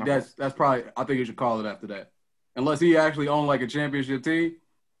And I think that's probably – I think you should call it after that. Unless he actually owned like a championship team.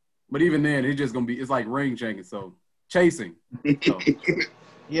 But even then, he's just going to be – it's like ring chasing. So, chasing. So.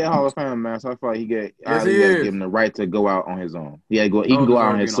 Yeah, Hall of Fame, man. So I feel like he yes, give him the right to go out on his own. He can go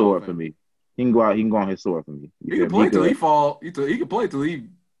out on his sword for me. He can go on his sword for me. He can play till he fall. He can play till he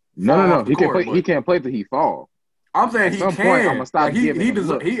No. He can't play till he fall. I'm saying he can. Point, I'm gonna stop like he has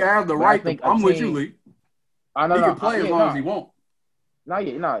the right to – I'm with you, Lee. He can play as long as he wants.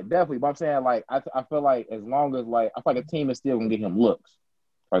 No, definitely. But I'm saying, like, I feel like as long as, like, I feel like the team is still going to get him looks.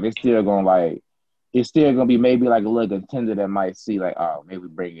 Like, they're still going to, like, it's still going to be maybe, like, a little contender that might see, like, oh, maybe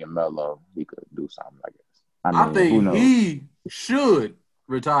bring in Melo. He could do something, I guess. I think he should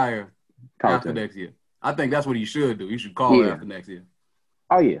retire after next year. I think that's what he should do. He should call it after next year.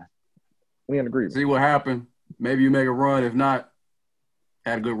 Oh, yeah. We in agreement. See what happened. Maybe you make a run. If not,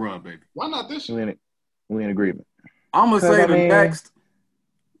 had a good run, baby. Why not this year? We in agreement. I'm going to say next.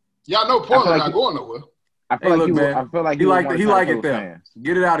 Y'all know Portland not going nowhere. I feel like he like it there.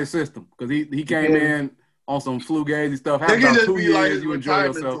 Get it out of his system because he came in on some flugazi stuff. Have about 2 years, like you enjoy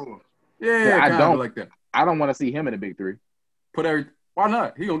yourself. Yeah, I don't like that. I don't want to see him in the big three. Why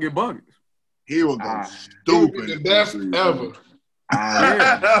not? He gonna get bugged. He will go stupid. The best ever.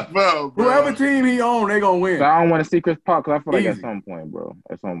 Bro. Whoever team he on, they gonna win. So I don't want to see Chris Paul because I feel like at some point, bro,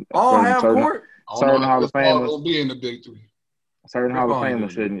 certain Hall of Famers will be in the big three. Certain Hall of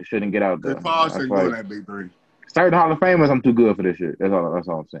Famers shouldn't get out there. Chris Paul shouldn't go in that big three. Certain Hall of Famers, I'm too good for this shit. That's all I'm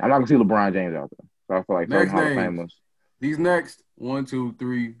saying. I'm not gonna see LeBron James out there. So I feel like certain Hall of Famers. These next 1, 2,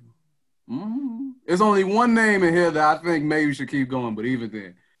 3. There's only one name in here that I think maybe should keep going, but even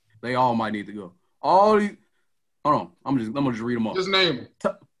then, they all might need to go. All these. Hold on, I'm gonna just read them all. Just name them.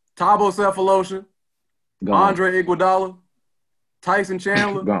 Thabo Sefolosha, Andre Iguodala, Tyson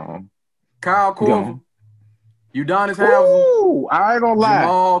Chandler, gone. Kyle Korver, Udonis Haslem. I ain't gonna lie.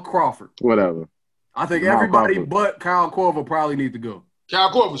 Jamal Crawford. Whatever. I think everybody but Kyle Korver probably need to go.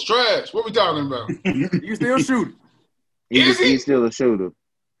 Kyle Korver's trash. What we talking about? You still shooting? Is he? He's still a shooter.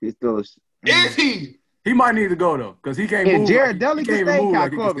 Is he? He might need to go though, because he can't move. Jared Dudley can stay. Kyle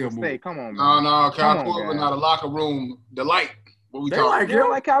Korver can stay. Come on, man. No, Kyle Korver not a locker room delight. What we they talking? They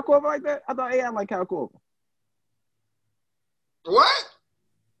like Kyle Korver like that? I thought AI like Kyle Korver. What?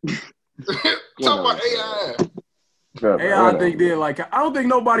 Talk about AI. AI, I think did like. I don't think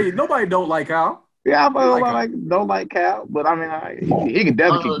nobody don't like Kyle. Yeah, I don't like Cal, but I mean, he can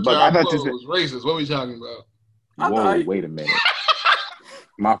definitely kick. But I thought you was racist. What were we talking about? Whoa, wait a minute.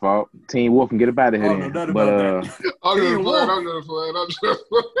 My fault. Teen Wolf can get up out of here. I'm just playing.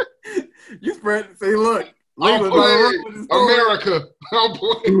 You spread. See, look. America.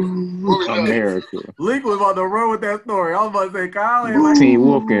 America. Leak was about to run with that story. I was about to say, Kyle ain't like. Teen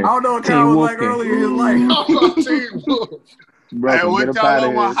Wolf can. I don't know what Kyle was like earlier in his life. Teen Wolf. Bro, hey, what y'all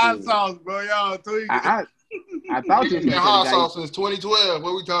on my hot sauce, bro? Y'all tweaking. I thought you been hot sauce since 2012.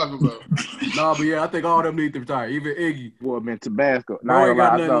 What we talking about? Nah, but yeah, I think all them need to retire. Even Iggy. Boy, man, Tabasco.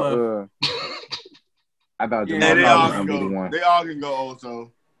 I thought Jamal was gonna be the one. They all can go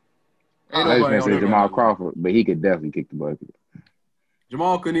also. I was gonna say Jamal Crawford, but he could definitely kick the bucket.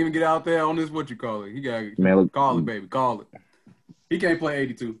 Jamal couldn't even get out there on this, what you call it. He got call it, baby. Call it. He can't play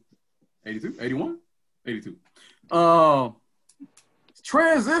 82. 82? 81? 82.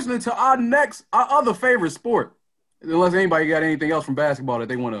 Transitioning to our other favorite sport. Unless anybody got anything else from basketball that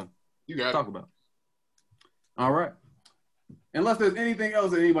they want to talk about. All right. Unless there's anything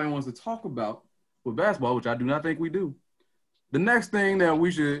else that anybody wants to talk about with basketball, which I do not think we do. The next thing that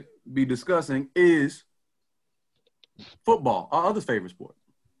we should be discussing is football, our other favorite sport.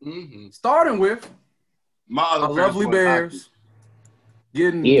 Mm-hmm. Starting with our lovely Bears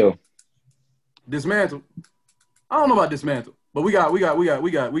getting dismantled. I don't know about dismantled, but we got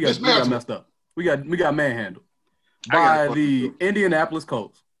messed up. We got manhandled by the Indianapolis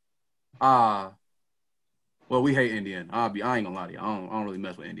Colts. Well, we hate Indiana. I ain't gonna lie to you. I don't really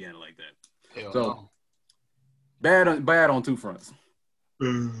mess with Indiana like that. Hell so no. bad on two fronts.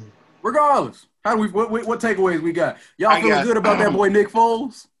 Regardless, what takeaways we got? Y'all feeling good about that boy Nick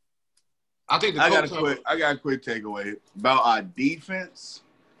Foles? I think I got a quick takeaway about our defense.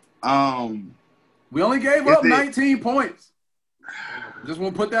 We only gave up 19 points. Just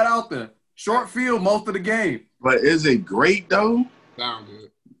want to put that out there. Short field most of the game. But is it great though? Sound good.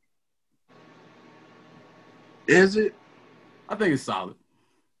 Is it? I think it's solid.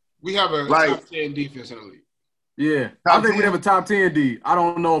 We have a top 10 defense in the league. Yeah. I think we have a top 10 D. I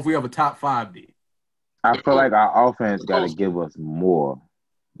don't know if we have a top 5 D. I feel like our offense got to give us more.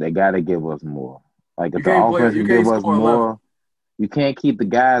 They got to give us more. Like if the offense can give us more, you can't keep the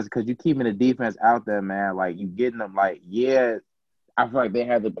guys because you keeping the defense out there, man. Like you getting them. Like I feel like they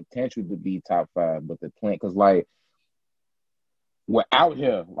have the potential to be top 5, but the plan, because like we're out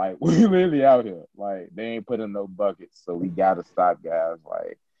here, like we're really out here, like they ain't putting no buckets, so we gotta stop guys.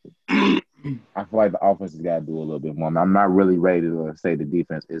 Like I feel like the offense has got to do a little bit more. I'm not really ready to say the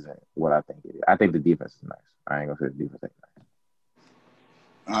defense isn't what I think it is. I think the defense is nice. I ain't gonna say the defense ain't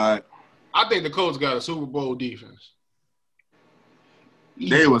nice. All right. I think the Colts got a Super Bowl defense.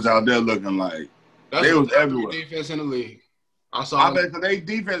 They was out there looking like they was everywhere. Defense in the league. I bet they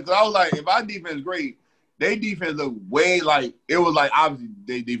defense. I was like, if our defense great, they defense looked way like it was like obviously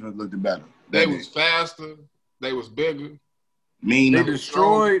they defense looked better. They was faster. They was bigger. They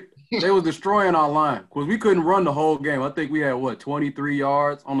destroyed. They was destroying our line because we couldn't run the whole game. I think we had 23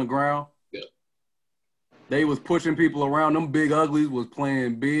 yards on the ground. Yeah. They was pushing people around. Them big uglies was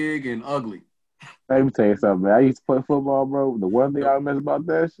playing big and ugly. Let me tell you something, man. I used to play football, bro. The one thing I miss about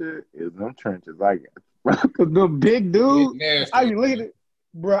that shit is them trenches. Like, because them big dudes, I be looking at,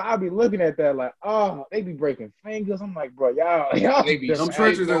 bro. I be looking at that like, oh, they be breaking fingers. I'm like, bro, y'all them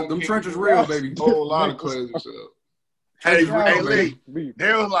trenches real, baby. A whole lot of crazy stuff. Hey, Lee,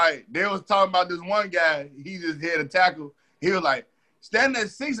 they was talking about this one guy. He just hit a tackle. He was like, standing at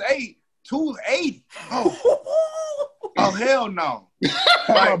 6'8", 280. Oh hell no!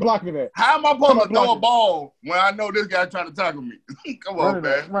 How am I blocking that? How am I supposed to throw a ball when I know this guy trying to tackle me? Come on,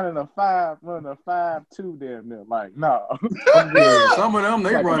 man. Running a 5'2" damn near. Like, no. Some of them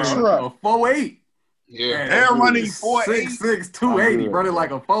they like running a 4'8". Yeah, they're running 4'8", 6'6", 280, running like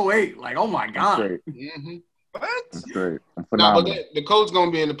a 4'8". Like, oh my god. Mm-hmm. What? That's great. But the Colts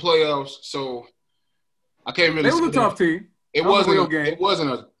gonna be in the playoffs, so I can't really. It was a tough team. It wasn't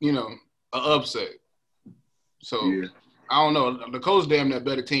a an upset. So yeah. I don't know. The Colts damn near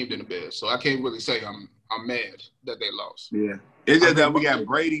better team than the Bears, so I can't really say I'm mad that they lost. Yeah, it's just that we got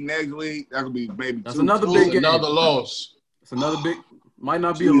Brady next week. That could be maybe another big game. Another loss. It's another big. Might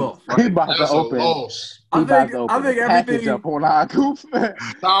not be a loss. Right? He about to open. I think everything up on our coops, man.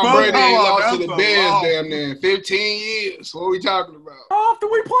 Tom Brady ain't lost to the Bears damn near 15 years. What are we talking about? How often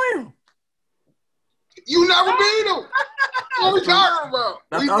we play them? You never beat them. What are we talking about?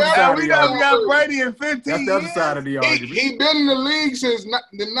 We never got Brady in 15 years. That's the other side of the argument. He been in the league since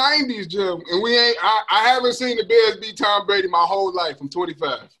the 90s, Jim, and we ain't. I haven't seen the Bears beat Tom Brady my whole life. I'm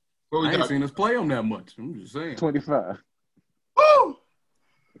 25. I ain't seen us play him that much. I'm just saying. 25. Woo!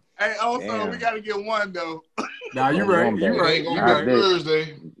 Hey, also, we got to get one, though. Nah, you're right. You're right. You're right.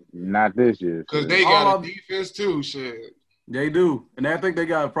 Thursday. Not this year. Because they got a defense, too, shit. They do. And I think they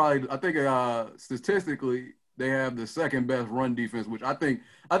got statistically, they have the second best run defense, which I think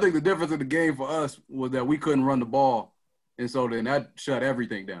the difference of the game for us was that we couldn't run the ball. And so then that shut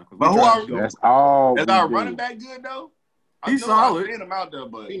everything down. But that's all. Is our running back good, though? He's solid. Him out there,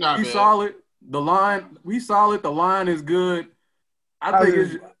 but he's solid. The line, he's solid. The line is good. I think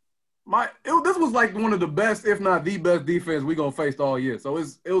this was like one of the best, if not the best defense we're going to face all year. So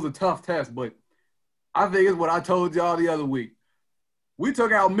it was a tough test, but I think it's what I told y'all the other week. We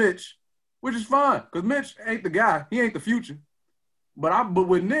took out Mitch, which is fine because Mitch ain't the guy. He ain't the future. But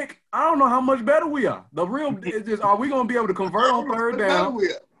with Nick, I don't know how much better we are. The real is just, are we going to be able to convert on third down?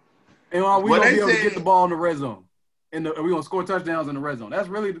 And are we going to be able to get the ball in the red zone? Are we going to score touchdowns in the red zone?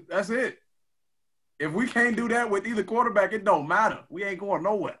 That's it. If we can't do that with either quarterback, it don't matter. We ain't going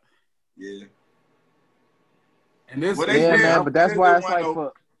nowhere. Yeah. And this, man, but that's why it's like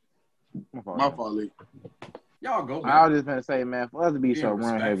for my fault, Lee. Y'all go. Man. I was just gonna say, man, for us to be so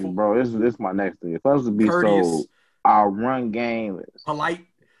run heavy, bro. This is my next thing. For us to be so, our run game is polite.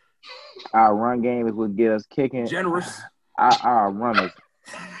 Our run game is what get us kicking. Generous. Our runners.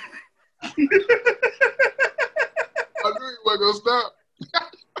 I knew you weren't gonna stop.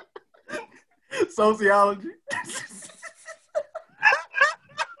 Sociology.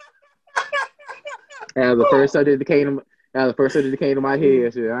 The first subject that came to my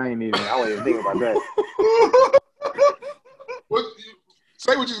head, shit, I wasn't even thinking about that.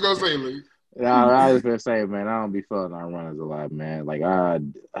 Say what you was gonna say, Lee. I was gonna say, man, I don't be feeling our runners a lot, man. Like I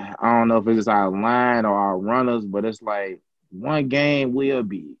don't know if it's just our line or our runners, but it's like one game we'll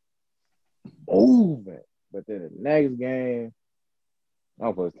be moving, but then the next game,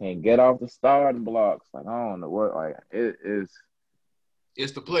 motherfuckers can't get off the starting blocks. Like I don't know what, like it is.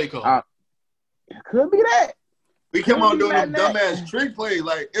 It's the play call. It could be that. We come on doing them dumbass trick plays.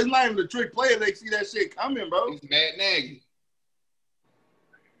 Like, it's not even the trick play. They see that shit coming, bro. It's Matt Nagy.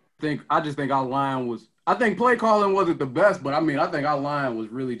 I just think our line was – I think play calling wasn't the best, but, I think our line was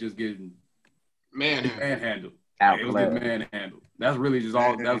really just getting manhandled. It was getting manhandled. That's really just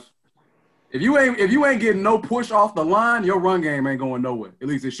all – that's if you ain't getting no push off the line, your run game ain't going nowhere. At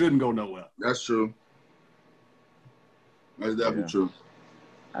least it shouldn't go nowhere. That's true. That's definitely true.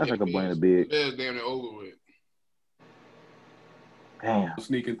 I think I blame the big. Bears damn near over with. Damn.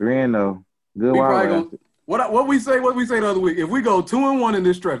 Sneaking 3-0. Good we while probably left. gonna, what we say the other week. If we go 2-1 in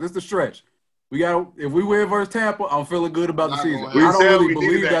this stretch, it's the stretch. If we win versus Tampa, I'm feeling good about the season. I don't really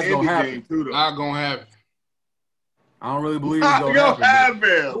believe that's gonna happen. Not gonna happen. I don't really believe it's gonna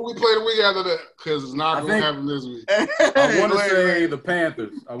happen. Who we play the week after that? Because it's not gonna happen this week. I want to say the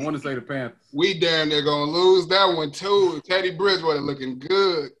Panthers. We damn near gonna lose that one too. Teddy Bridgewater looking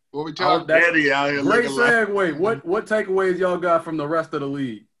good. What we talking? Teddy out here great looking segue. What takeaways y'all got from the rest of the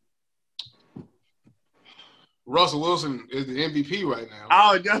league? Russell Wilson is the MVP right now.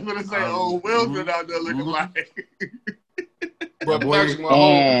 I was just gonna say, Wilson out there looking like. But Patrick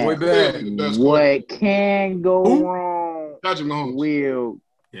Mahomes, what can go wrong? Patrick Mahomes will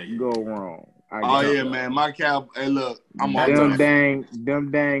go wrong. Man, my cow. Hey, look, I'm on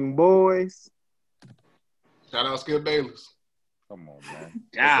them dang boys. Shout out Skip Bayless. Come on,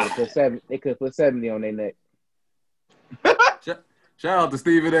 man. They could put 70 on their neck. Shout out to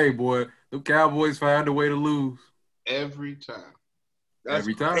Stephen A. Boy. The Cowboys found a way to lose every time.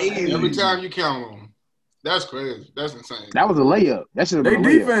 Every time you count on them. That's crazy. That's insane. That was a layup. That should have been a layup.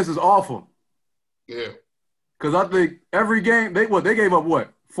 Their defense is awful. Yeah. Because I think every game they gave up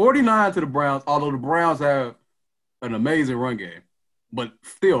 49 to the Browns. Although the Browns have an amazing run game, but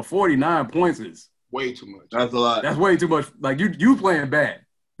still 49 points is way too much. That's a lot. That's way too much. Like you playing bad.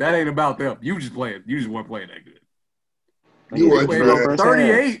 That ain't about them. You just weren't playing that good. You were playing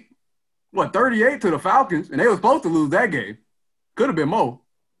 38. 38 to the Falcons, and they were supposed to lose that game. Could have been more.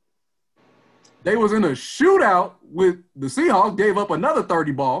 They was in a shootout with the Seahawks, gave up another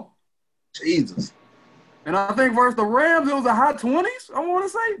 30 ball. Jesus. And I think versus the Rams, it was a high 20s, I want to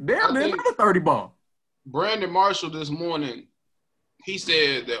say. Damn, another 30 ball. Brandon Marshall this morning, he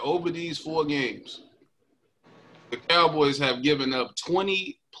said that over these 4 games, the Cowboys have given up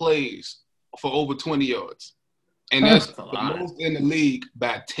 20 plays for over 20 yards. And that's the most in the league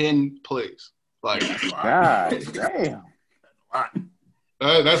by 10 plays. Like, God damn.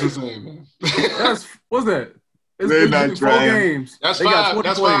 That's insane, man. What's that? It's 4 games. That's 5.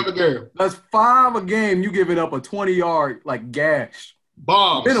 That's 5 a game. That's 5 a game. You giving up a 20-yard gash.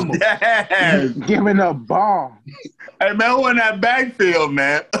 Bombs. Minimum. Yes. Giving up bombs. Hey, man, who in that backfield,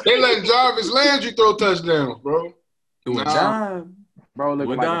 man? They let Jarvis Landry throw touchdowns, bro. Bro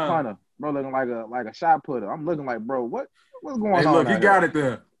looking like a punter. Bro looking like a shot putter. I'm looking like, bro, what's going on? Look, he got it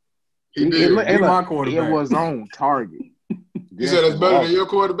there. My quarterback. It was on target. You said that's better than your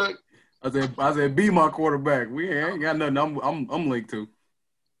quarterback? I said, be my quarterback. We ain't got nothing. I'm linked to.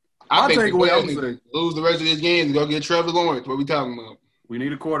 I think the Bears need to lose the rest of these games and go get Trevor Lawrence. What we talking about? We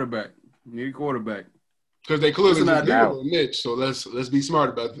need a quarterback. Because they clearly just got Mitch. So let's be smart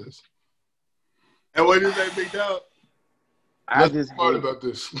about this. And what did they Big Dog? Let's be smart about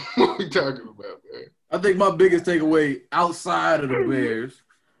this. What we talking about, man? I think my biggest takeaway outside of the Bears,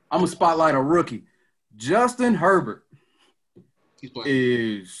 I'm gonna spotlight a rookie. Justin Herbert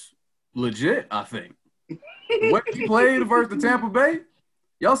is legit, I think. When he played versus the Tampa Bay,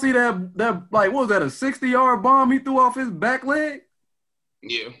 y'all see that what was that, a 60-yard bomb he threw off his back leg?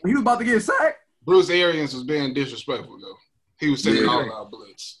 Yeah. He was about to get sacked. Bruce Arians was being disrespectful, though. He was sending all out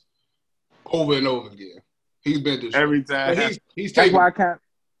blitz over and over again. He's been disrespectful. Every time. He's taking.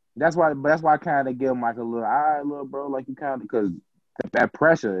 That's why I kind of give him like a little, all right, little bro, like you kind of, because that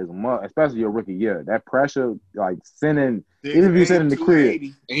pressure is especially your rookie year. That pressure, like sending, even if you're sending the crib,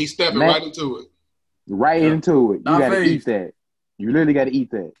 and he's stepping right into it. Right into it. You got to eat that. You literally got to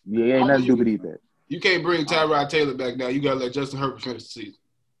eat that. You ain't nothing to do but eat that. You can't bring Tyrod Taylor back now. You got to let Justin Herbert finish the season.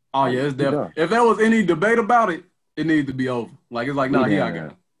 Oh, yeah, it's definitely. If there was any debate about it, it needs to be over. Like, it's like, nah, he got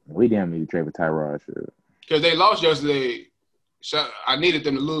it. We damn need to trade for Tyrod. Because they lost yesterday. I needed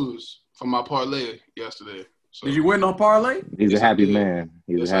them to lose for my parlay yesterday. So. Did you win on parlay? He's a happy man.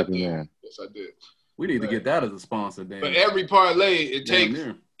 He's a happy man. Yes, I did. We need to get that as a sponsor, Dan. But every parlay, it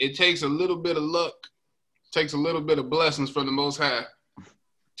takes a little bit of luck, takes a little bit of blessings from the Most High.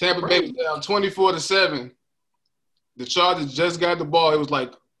 Tampa Bay was down 24-7. The Chargers just got the ball. It was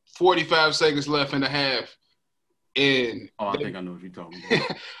like 45 seconds left in the half. And I think I know what you're talking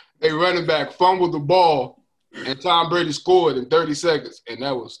about. They running back fumbled the ball, and Tom Brady scored in 30 seconds, and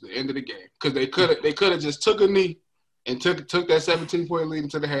that was the end of the game. Because they could have just took a knee and took that 17-point lead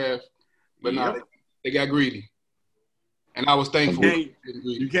into the half, but no, they got greedy. And I was thankful.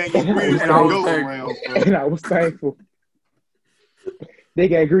 You can't get greedy. And I was thankful. They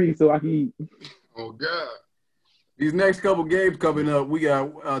got greedy so I can eat. Oh, God. These next couple games coming up, we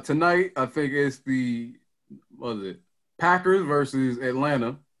got tonight, I think it's Packers versus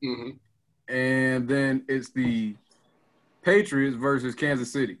Atlanta. Mm-hmm. And then it's the Patriots versus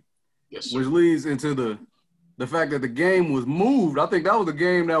Kansas City. Yes, which leads into the fact that the game was moved. I think that was the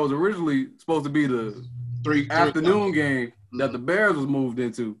game that was originally supposed to be the afternoon game that the Bears was moved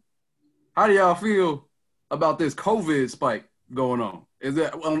into. How do y'all feel about this COVID spike going on? Is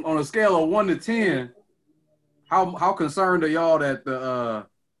that on a scale of 1 to 10? How concerned are y'all that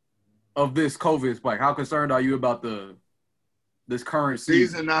of this COVID spike? How concerned are you about this current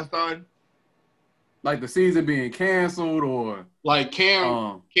season not starting? Like the season being canceled, or like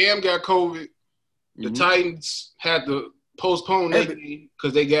Cam got COVID. The Titans had to postpone their game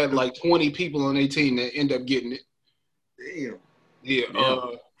because they got like 20 people on their team that end up getting it. Damn. Yeah.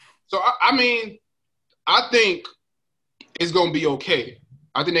 So I mean, I think it's gonna be okay.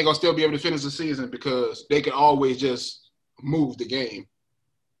 I think they're gonna still be able to finish the season because they can always just move the game,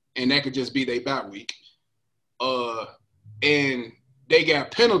 and that could just be their bye week. And they got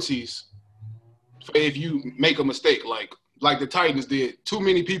penalties for if you make a mistake, like the Titans did. Too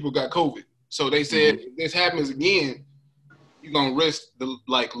many people got COVID, so they said if this happens again, you're gonna risk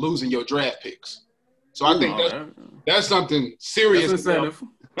losing your draft picks. So I think that's something serious. That's incentive.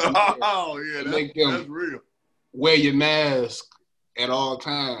 Oh yeah, that's real. Wear your mask at all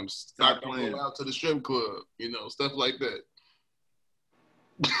times. Stop going out to the strip club. Stuff like that.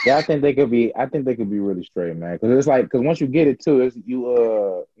 Yeah, I think they could be really straight, man. Because once you get it too, it's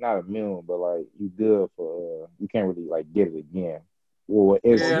you not immune, but like you good for you can't really get it again. Well,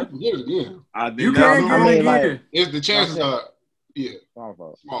 you can get it again. You can't get it again. If the chances are, yeah.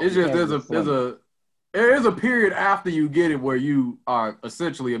 It's just there is a period after you get it where you are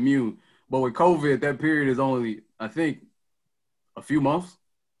essentially immune. But with COVID, that period is only, I think, a few months.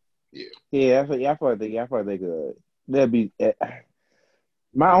 Yeah. I feel like they could. That'd be.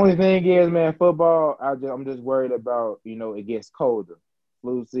 My only thing is, man, football. I'm just worried about it gets colder,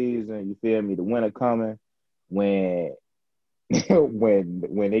 flu season. You feel me? The winter coming when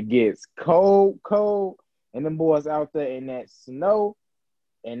when it gets cold, and them boys out there in that snow.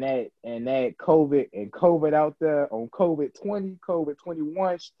 And that COVID out there on COVID 20, COVID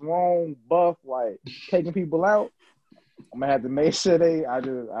 21, strong buff, taking people out. I'm gonna have to make sure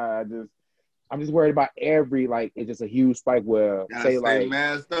I'm just worried about every it's just a huge spike where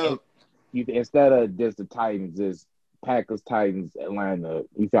masked up. Instead of just the Titans, just Packers, Titans, Atlanta.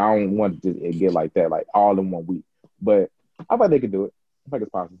 I don't want to get like that, all in 1 week. But I bet they could do it. I think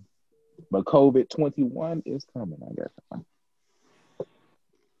it's possible. But COVID 21 is coming, I guess.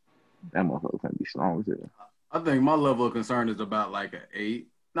 That motherfucker's gonna be strong as hell. I think my level of concern is about an 8.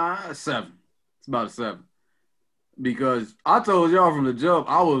 Nah, 7. It's about a 7. Because I told y'all from the jump,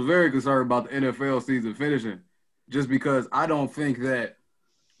 I was very concerned about the NFL season finishing, just because I don't think that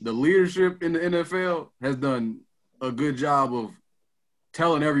the leadership in the NFL has done a good job of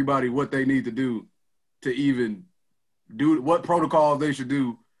telling everybody what they need to do to even do what protocols they should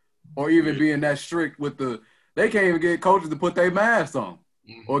do, or even being that strict with they can't even get coaches to put their masks on.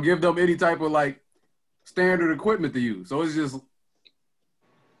 Or give them any type of standard equipment to use. So it's just,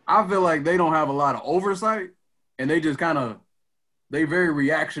 I feel like they don't have a lot of oversight, and they just they very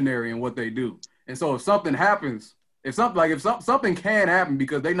reactionary in what they do. And so if something happens, if something can happen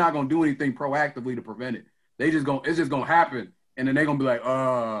because they're not gonna do anything proactively to prevent it, it's just gonna happen, and then they're gonna be like,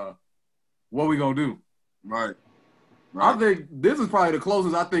 what we gonna do? Right. I think this is probably the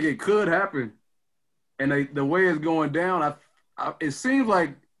closest I think it could happen, and the way it's going down, it seems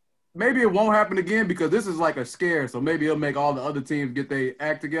like maybe it won't happen again because this is a scare. So maybe it'll make all the other teams get their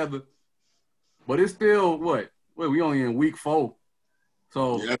act together. But it's still we only in week 4.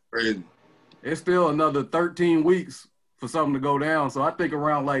 So that's crazy. It's still another 13 weeks for something to go down. So I think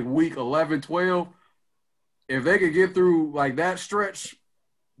around week 11, 12, if they could get through that stretch,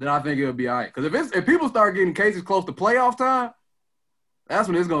 then I think it'll be all right. Because if people start getting cases close to playoff time, that's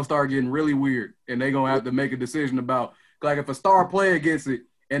when it's going to start getting really weird. And they're going to have to make a decision about, if a star player gets it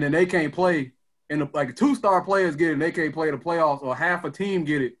and then they can't play, and 2 star players get it and they can't play the playoffs, or half a team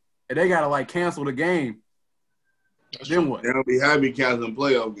get it and they got to cancel the game, then what? They'll be happy canceling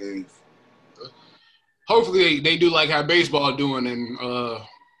playoff games. Hopefully they do how baseball doing, and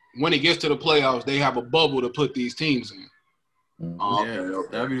when it gets to the playoffs, they have a bubble to put these teams in.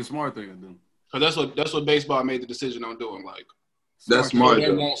 That'd be the smart thing to do. Because that's what baseball made the decision on doing. That's smart.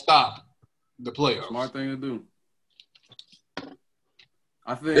 They won't stop the playoffs. Smart thing to do.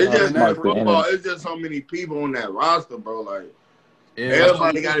 I think it's just football. It's just so many people on that roster, bro.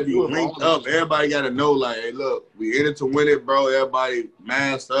 Everybody got to be linked up. Everybody got to know, hey, look, we in it to win it, bro. Everybody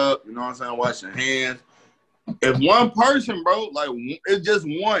masked up. You know what I'm saying? Wash your hands. If one person, bro, it's just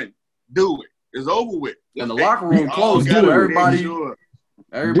one, do it. It's over with. And the locker room closed too.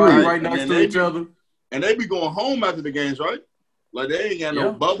 Everybody right next to each other. And they be going home after the games, right? Like they ain't got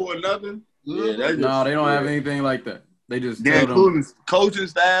no bubble or nothing. Yeah, they don't have anything like that. They just including coaching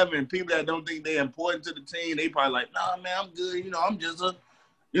staff and people that don't think they're important to the team. They probably like, nah, man, I'm good. You know, I'm just a,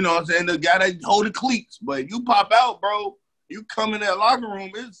 you know what I'm saying, the guy that hold the cleats. But you pop out, bro. You come in that locker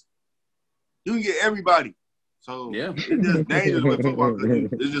room, you can get everybody. So it's just dangerous with football because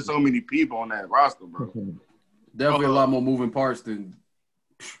there's just so many people on that roster, bro. Definitely a lot more moving parts than,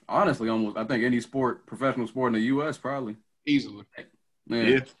 honestly, almost I think any professional sport in the U.S. probably easily.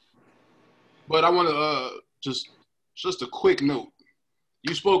 Yeah. But I want to just a quick note.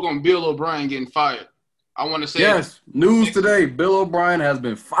 You spoke on Bill O'Brien getting fired. I want to say news today. Bill O'Brien has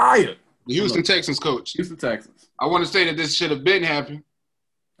been fired. The Houston Texans coach. Houston Texans. I want to say that this should have been happening.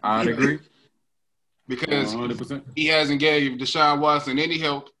 I'd agree. Because 100%. He hasn't gave Deshaun Watson any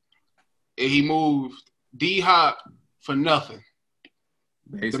help, and he moved D-Hop for nothing.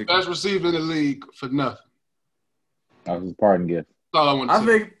 Basically. The best receiver in the league for nothing. That was his parting gift. That's all I want to say. I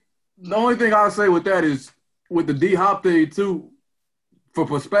think the only thing I'll say with that is with the D-Hop thing, too, for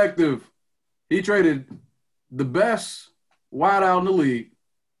perspective, he traded the best wideout in the league.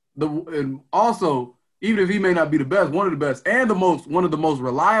 And also, even if he may not be the best, one of the best and one of the most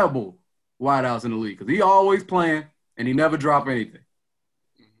reliable wideouts in the league because he always playing and he never drop anything.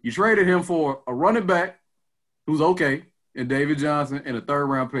 You traded him for a running back who's okay and David Johnson and a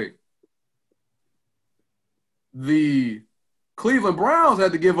third-round pick. The Cleveland Browns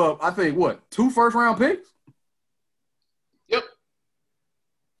had to give up, I think, 2 first-round picks? Yep.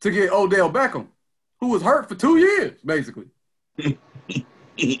 To get Odell Beckham, who was hurt for 2 years, basically.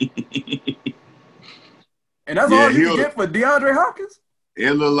 And that's all you can get for DeAndre Hopkins?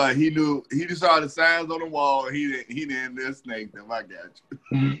 It looked like he just saw the signs on the wall. He didn't snake them. I got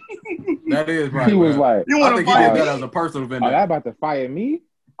you. That is right. He was like, I think he did that as a personal vendetta. Are you about to fire me?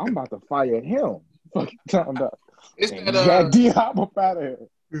 I'm about to fire him. Fucking talking about. It's that D-Hop up out of here.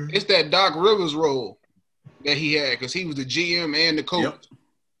 It's that Doc Rivers role that he had because he was the GM and the coach. Yep.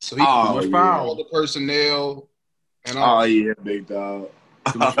 So he could all the personnel and all. Oh yeah, big dog.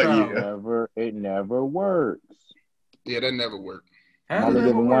 It never works. Yeah, that never worked. I'm only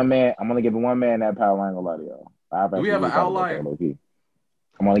giving one man that power. I ain't gonna lie to y'all. Do we have an outlier?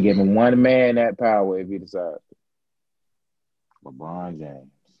 I'm only giving one man that power if he decides. LeBron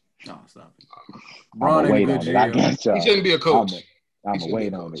James. No, stop it. LeBron ain't a good GM. He shouldn't be a coach. I'm going to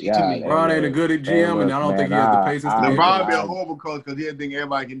wait on it. LeBron ain't a good GM, and I don't think he has the patience to be LeBron be a horrible coach because he doesn't think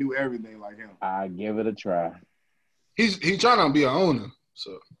everybody can do everything like him. I give it a try. He's trying to be an owner,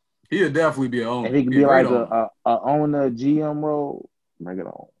 so he'll definitely be an owner. If he can be like a owner GM role, bring it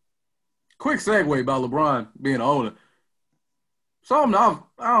on. Quick segue about LeBron being an owner. Something I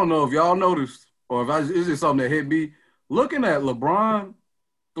don't know if y'all noticed or if it's just something that hit me. Looking at LeBron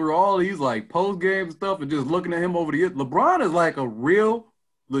through all these like post game stuff and just looking at him over the years, LeBron is like a real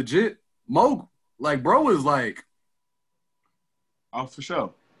legit mogul. Like, bro is like, oh, for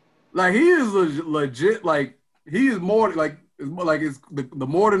sure. Like, he is legit. Like, he is more like it's the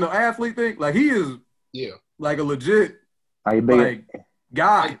more than the athlete thing. Like, he is like a legit like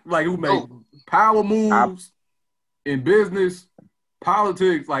guy like who make power moves in business,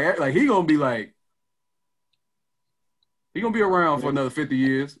 politics. Like he gonna be like. He's going to be around for another 50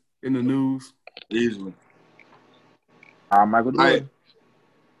 years in the news. Easily. Michael Jordan.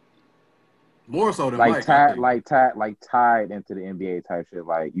 More so than Mike. Tied into the NBA type shit.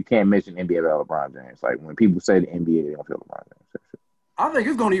 Like, you can't mention NBA without LeBron James. Like, when people say the NBA, they don't feel LeBron James. I think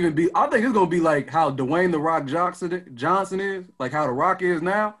it's going to be like how Dwayne "The Rock" Johnson is, like how The Rock is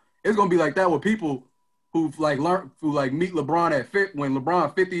now. It's going to be like that with people who meet LeBron when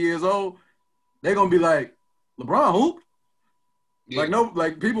LeBron 50 years old. They're going to be like, LeBron hoop? Yeah.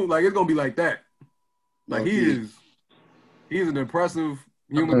 People it's gonna be like that. Like he's an impressive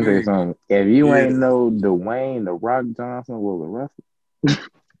human being. If you ain't know Dwayne "The Rock" Johnson was arrested,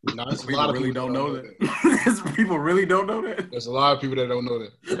 people really don't know that. People really don't know that. There's a lot of people that don't know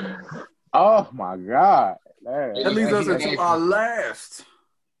that. Oh my God! That leads us into our last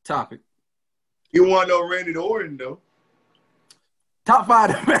topic. You want to know Randy Orton though? Top 5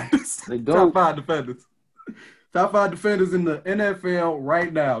 defenders. Top 5 defenders. Top 5 defenders in the NFL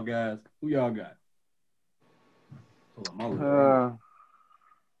right now, guys. Who y'all got?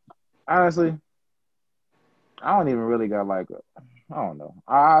 Honestly, I don't even really got I don't know.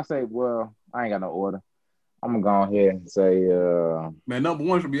 I'll say, I ain't got no order. I'm going to go ahead and say... Man, number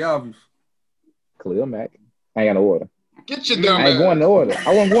 1 should be obvious. Khalil Mack. I ain't got no order. Get your dumb ass. I ain't going in order.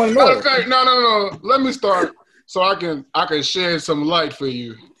 I wasn't going in order. Okay, no. Let me start so I can shed some light for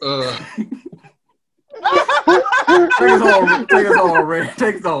you. Take us on, Ray.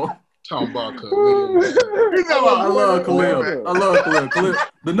 Take us on. Talking about Khalil. I love Khalil. I love Khalil. Khalil,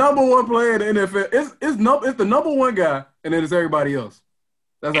 the number one player in the NFL. It's the number one guy, and then it's everybody else.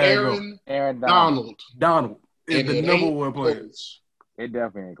 That's how Aaron Donald. Donald is the number one player. It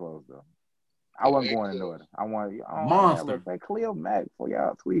definitely ain't close though. I wasn't going in order. I want monster. Like Khalil Mack for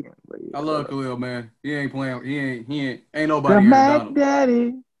y'all tweaking. I love Khalil, man. He ain't playing. He ain't nobody. The Mac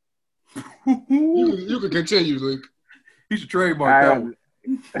Daddy. You can continue, Luke. He should trademark that one.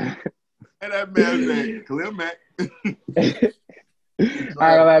 And that man's name, Khalil Mack.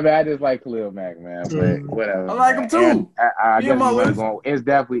 I just like Khalil Mack, man. But whatever. I like him too. I guess it's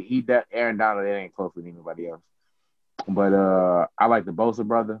definitely Aaron Donald. It ain't close with anybody else. But I like the Bosa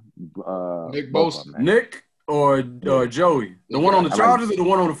brother. Nick Bosa. Nick or Joey? The one on the Chargers or the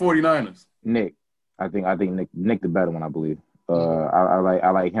one on the 49ers? Nick. I think Nick the better one, I believe.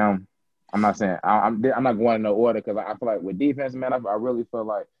 I like him. I'm not saying I'm not going in no order because I feel like with defense, man, I really feel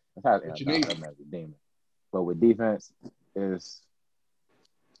like that's how demon. But with defense, is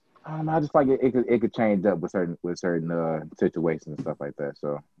I don't know. I just like it could change up with certain situations and stuff like that.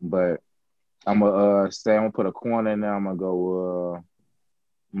 So, but I'm gonna say I'm gonna put a corner in there. I'm gonna go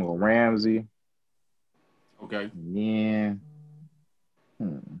Ramsey. Okay. Yeah.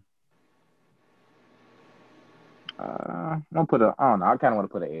 I'm gonna put I don't know. I kind of want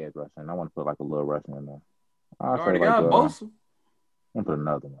to put an edge rush in. I want to put like a little rush in there. I already got Bosa. I'm gonna put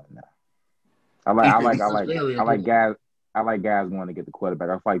another one now. I like guys. I like guys wanting to get the quarterback.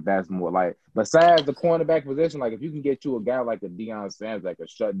 I feel like that's more like besides the cornerback position. Like if you can get you a guy like a Deion Sanders that can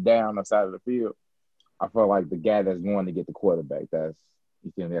shut down the side of the field, I feel like the guy that's going to get the quarterback. That's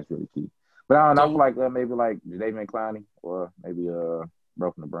really key. But I don't know. I feel like maybe like Jadeveon Clowney or maybe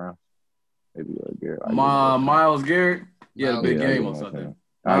bro from the Browns. Maybe Garrett. Myles Garrett. Yeah, the big game on Sunday.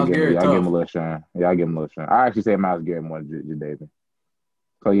 I'll give him a little shine. Yeah, I'll give him a little shine. I actually say Myles Garrett more than Jadeveon.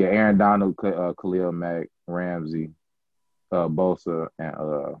 So yeah, Aaron Donald, Khalil Mack, Ramsey, Bosa, and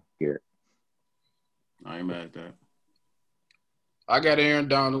Garrett. I ain't mad at that. I got Aaron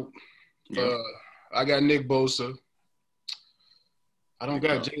Donald. Yeah. I got Nick Bosa. I don't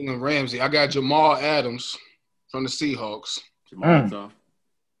got Jalen Ramsey. I got Jamal Adams from the Seahawks.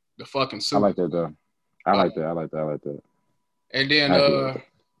 The fucking super. I like that though. I like that. And then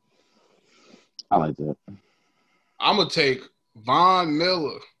I like that. I'm gonna take Von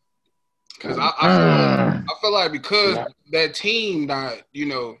Miller because I feel like because that team not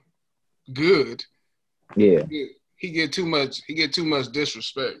good. Yeah, he get too much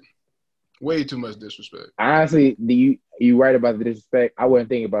disrespect. Way too much disrespect. Honestly, you right about the disrespect. I wasn't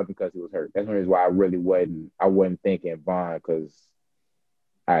thinking about him because he was hurt. That's one reason why I wasn't thinking Von because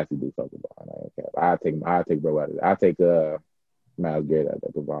I actually do fuck with Von. I'll take bro out of it. I'll take Myles Garrett out of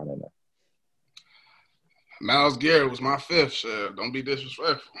that. Put Von in there. Myles Garrett was my fifth, Chef. Don't be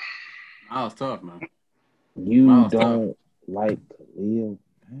disrespectful. That was tough, man. You don't like Khalil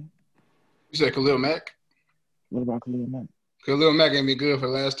Mack? You said Khalil Mack? What about Khalil Mack? Khalil Mack ain't been good for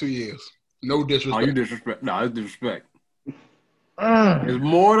the last 2 years. No disrespect. Oh, you disrespect. No, it's disrespect. It's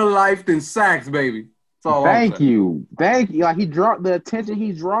more to life than sacks, baby. Thank you. Like he dropped the attention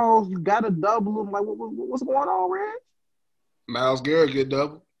he draws. You got to double him. Like what's going on, Red? Myles Garrett get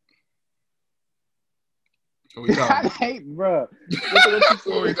double. What we talking about? I hate, bro.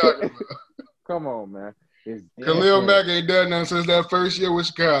 What we talking about? Come on, man. Khalil Mack ain't done nothing since that first year with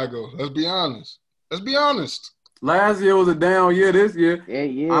Chicago. Let's be honest. Last year was a down year. This year,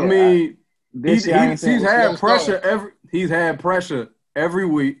 yeah. I mean, he's had pressure He's had pressure every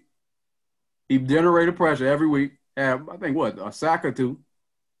week. He generated pressure every week. I think a sack or two.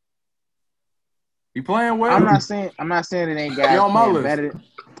 He playing well. I'm not saying it ain't guys playing better.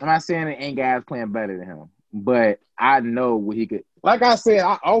 I'm not saying it ain't guys playing better than him. But I know what he could. Like I said,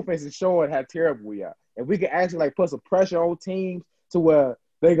 our offense is showing how terrible we are. If we could actually put some pressure on teams to where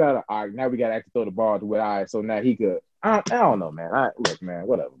they gotta, all right, now we gotta actually throw the ball to where so now he could. I don't know, man. Look, man,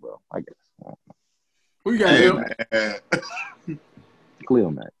 whatever, bro. I guess. Who you got here?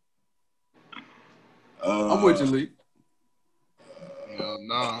 Khalil Mack. I'm with you, Lee.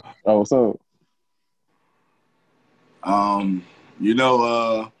 Nah. Oh, so. You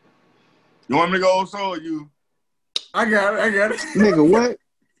want me to go or you? I got it. Nigga, what?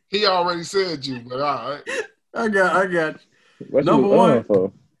 He already said you, but all right. I got you. What Number one,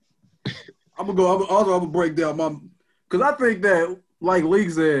 for? I'm gonna break down because I think that, like Lee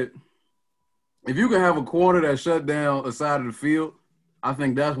said, if you can have a corner that shut down a side of the field, I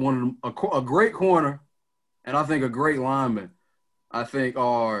think that's a great corner, and I think a great lineman, I think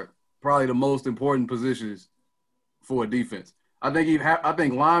are probably the most important positions for a defense. I think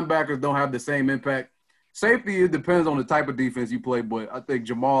linebackers don't have the same impact Safety, it depends on the type of defense you play, but I think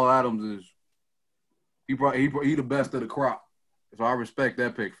Jamal Adams is he the best of the crop. So I respect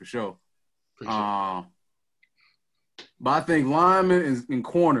that pick for sure. But I think linemen and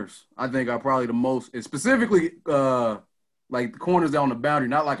corners, I think are probably the most, and specifically like the corners down the boundary,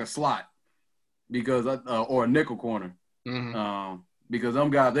 not like a slot, because or a nickel corner, because them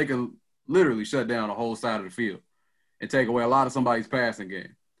guys, they can literally shut down the whole side of the field and take away a lot of somebody's passing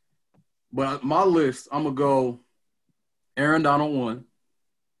game. But my list, I'm gonna go Aaron Donald 1.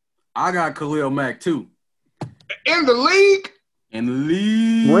 I got Khalil Mack 2. In the league.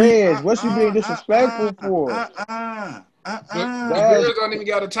 Reds, what you being disrespectful for? The Bears don't even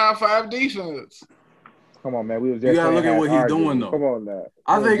got a top 5 defense. Come on, man. We was just you gotta look at what he's doing though. Come on now.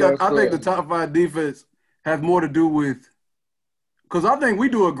 I think the top 5 defense has more to do with because I think we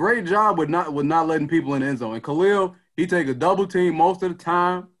do a great job with not letting people in the end zone. And Khalil, he take a double team most of the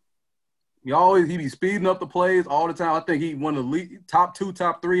time. He be speeding up the plays all the time. I think he one of the top 2,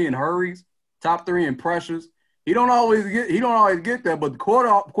 top 3 in hurries, top 3 in pressures. He don't always get that, but the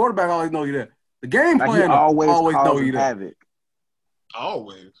quarterback always know you that. The game plan always know you that.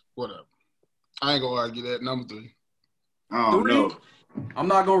 Always. Whatever. I ain't gonna argue that. Number 3. Oh, no. I'm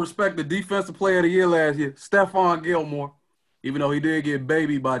not gonna respect the defensive player of the year last year, Stephon Gilmore, even though he did get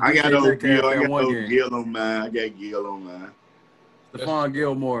babied by I got no Gilmore, man. I got Gilmore, man. Stephon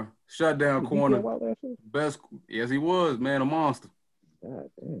Gilmore, shutdown corner. Best. Yes, he was, man, a monster. God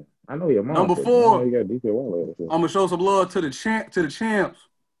damn. I know you're a monster. Number 4, I'm gonna show some love to the champs.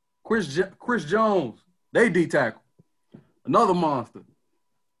 Chris Jones, they D-tackle. Another monster.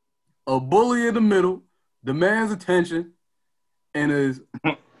 A bully in the middle, demands attention, and is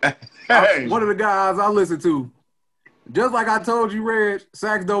one of the guys I listen to. Just like I told you, Reg,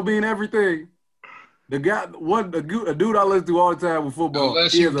 sacks don't mean everything. The guy, a dude I listen to all the time with football.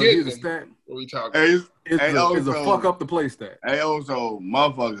 Unless he's a stat. What are we talking? It's a fuck up the play stat. Hey, also,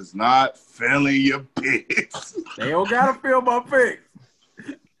 motherfuckers not feeling your picks. They don't gotta feel my picks.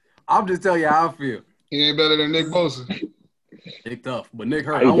 I'm just telling you how I feel. He ain't better than Nick Bosa. Nick tough, but Nick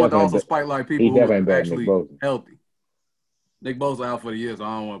hurt. I want to also spotlight people who are actually healthy. Nick Bosa out for the year, so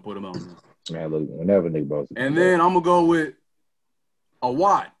I don't want to put him on there. Man, look, whenever Nick Bosa. And then I'm gonna go with a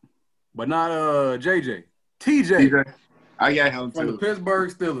Watt, but not JJ. TJ. I got him too. From the Pittsburgh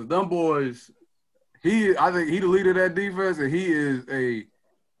Steelers. Them boys. I think he the leader of that defense, and he is a.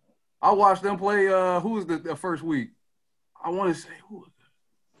 I watched them play. Who was the first week? I want to say who was it?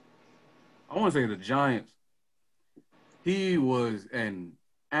 I want to say the Giants. He was an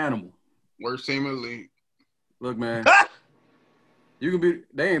animal. Worst team in the league. Look, man.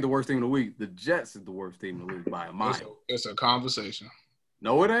 They ain't the worst team in the league. The Jets is the worst team in the league by a mile. It's a conversation.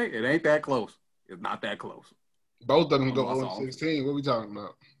 No, it ain't. It ain't that close. It's not that close. Both of them go 0-16. What we talking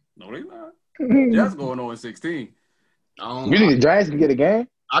about? No, they not. Jets going 0-16. You think the Giants can get a game?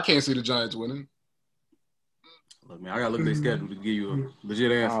 I can't see the Giants winning. Look, man, I gotta look at their schedule to give you a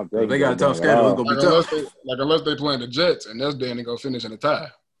legit answer. If they got a tough schedule, it's gonna be tough. Unless they playing the Jets, and that's then they gonna finish in a tie.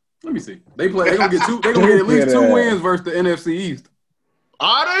 Let me see. They gonna get at least 2 wins versus the NFC East.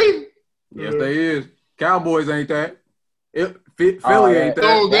 Are they? Yes, they is. Cowboys ain't that. Philly ain't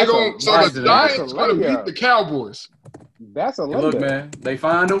that. So the Giants gonna beat the Cowboys. That's a look, man. They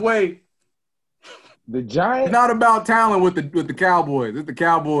find a way. The Giants. It's not about talent with the Cowboys. It's the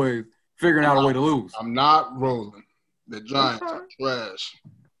Cowboys figuring out a way to lose. I'm not rolling. The Giants are trash.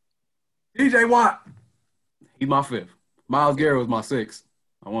 TJ Watt. He's my 5th. Myles Garrett was my 6th.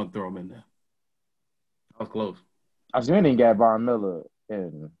 I want to throw him in there. I was close. I still didn't get Von Miller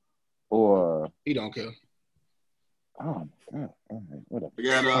in, or he don't care. Oh my God!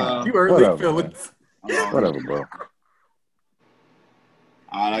 Whatever. You heard me feelings. Whatever, bro.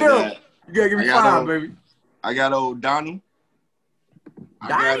 I you gotta give me 5, baby. I got O'Donnell. I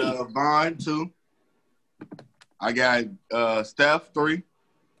got Vaughn 2. I got Steph 3.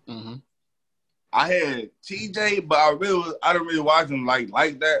 Mm-hmm. I had TJ, but I didn't really watch him like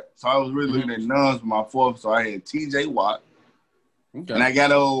that. So I was really looking at nuns for my 4th. So I had TJ Watt. Okay. And I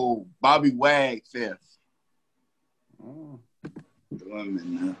got Bobby Wag 5th. Oh.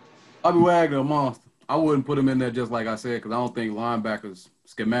 Bobby Wagner, a monster. I wouldn't put him in there just like I said because I don't think linebackers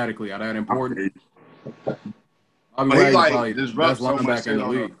schematically are that important. Bobby Wagner probably the best linebacker in the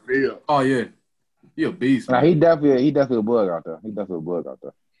league. Oh yeah, he a beast. Nah, he definitely a bug out there.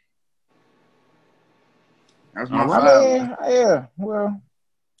 That's my 5. Yeah. Well,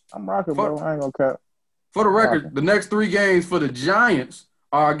 I'm rocking, bro. I ain't gonna cut. For the record, the next 3 games for the Giants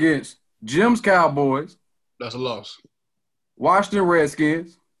are against Jim's Cowboys. That's a loss. Washington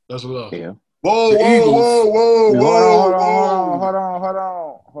Redskins. That's a loss. Yeah. Whoa. Hold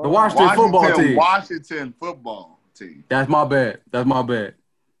on. The Washington football team. Washington football team. That's my bad. Because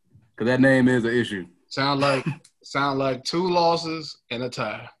that name is an issue. Sound like 2 losses and a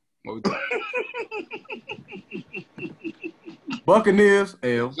tie. Buccaneers,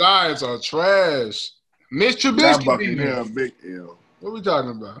 L. Giants are trash. Mitch Trubisky. Yeah, big L. What are we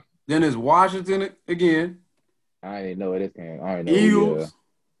talking about? Then it's Washington again. I didn't know this game. I didn't know Eagles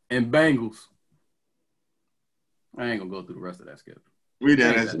and Bengals. I ain't gonna go through the rest of that schedule.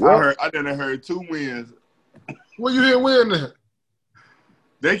 I didn't heard 2 wins. What you hear winning?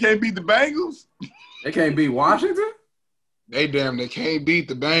 They can't beat the Bengals? They can't beat Washington? They can't beat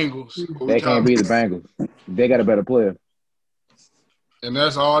the Bengals. They can't beat the Bengals. They got a better player. And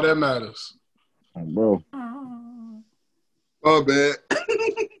that's all that matters. Bro. Oh, bad.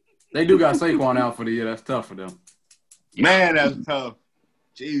 They do got Saquon out for the year. That's tough for them. Man, that's tough.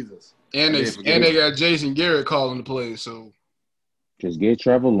 Jesus. And they got Jason Garrett calling the plays, so. Just get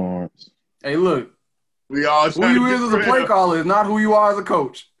Trevor Lawrence. Hey, look. Who you is as a play caller is not who you are as a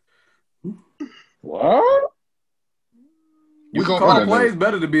coach. What? You can call plays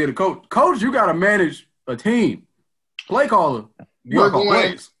better to be a coach. Coach, you got to manage a team. Play caller. We're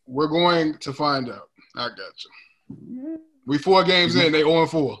going to find out. I got you. We 4 games in. They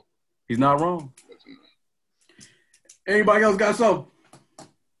 0-4. He's not wrong. Anybody else got something?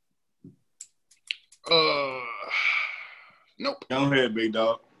 Nope. Go ahead, big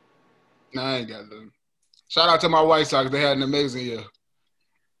dog. Nah, I ain't got nothing. Shout out to my White Sox. They had an amazing year.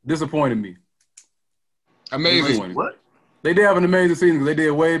 Disappointed me. Amazing. What? They did have an amazing season because they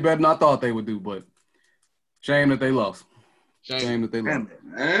did way better than I thought they would do, but shame that they lost. Shame that they lost.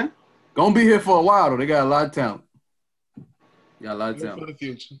 Man. Gonna be here for a while, though. They got a lot of talent. For the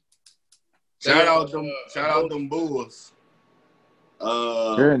future. Shout out them Bulls.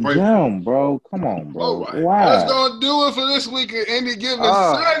 You're down, bro. Come on, bro. Right. Wow. That's gonna do it for this week of Any Given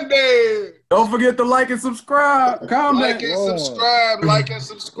Sunday. Don't forget to like and subscribe. Comment. Like and subscribe. Like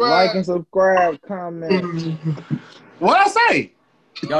and subscribe. Comment. What I say?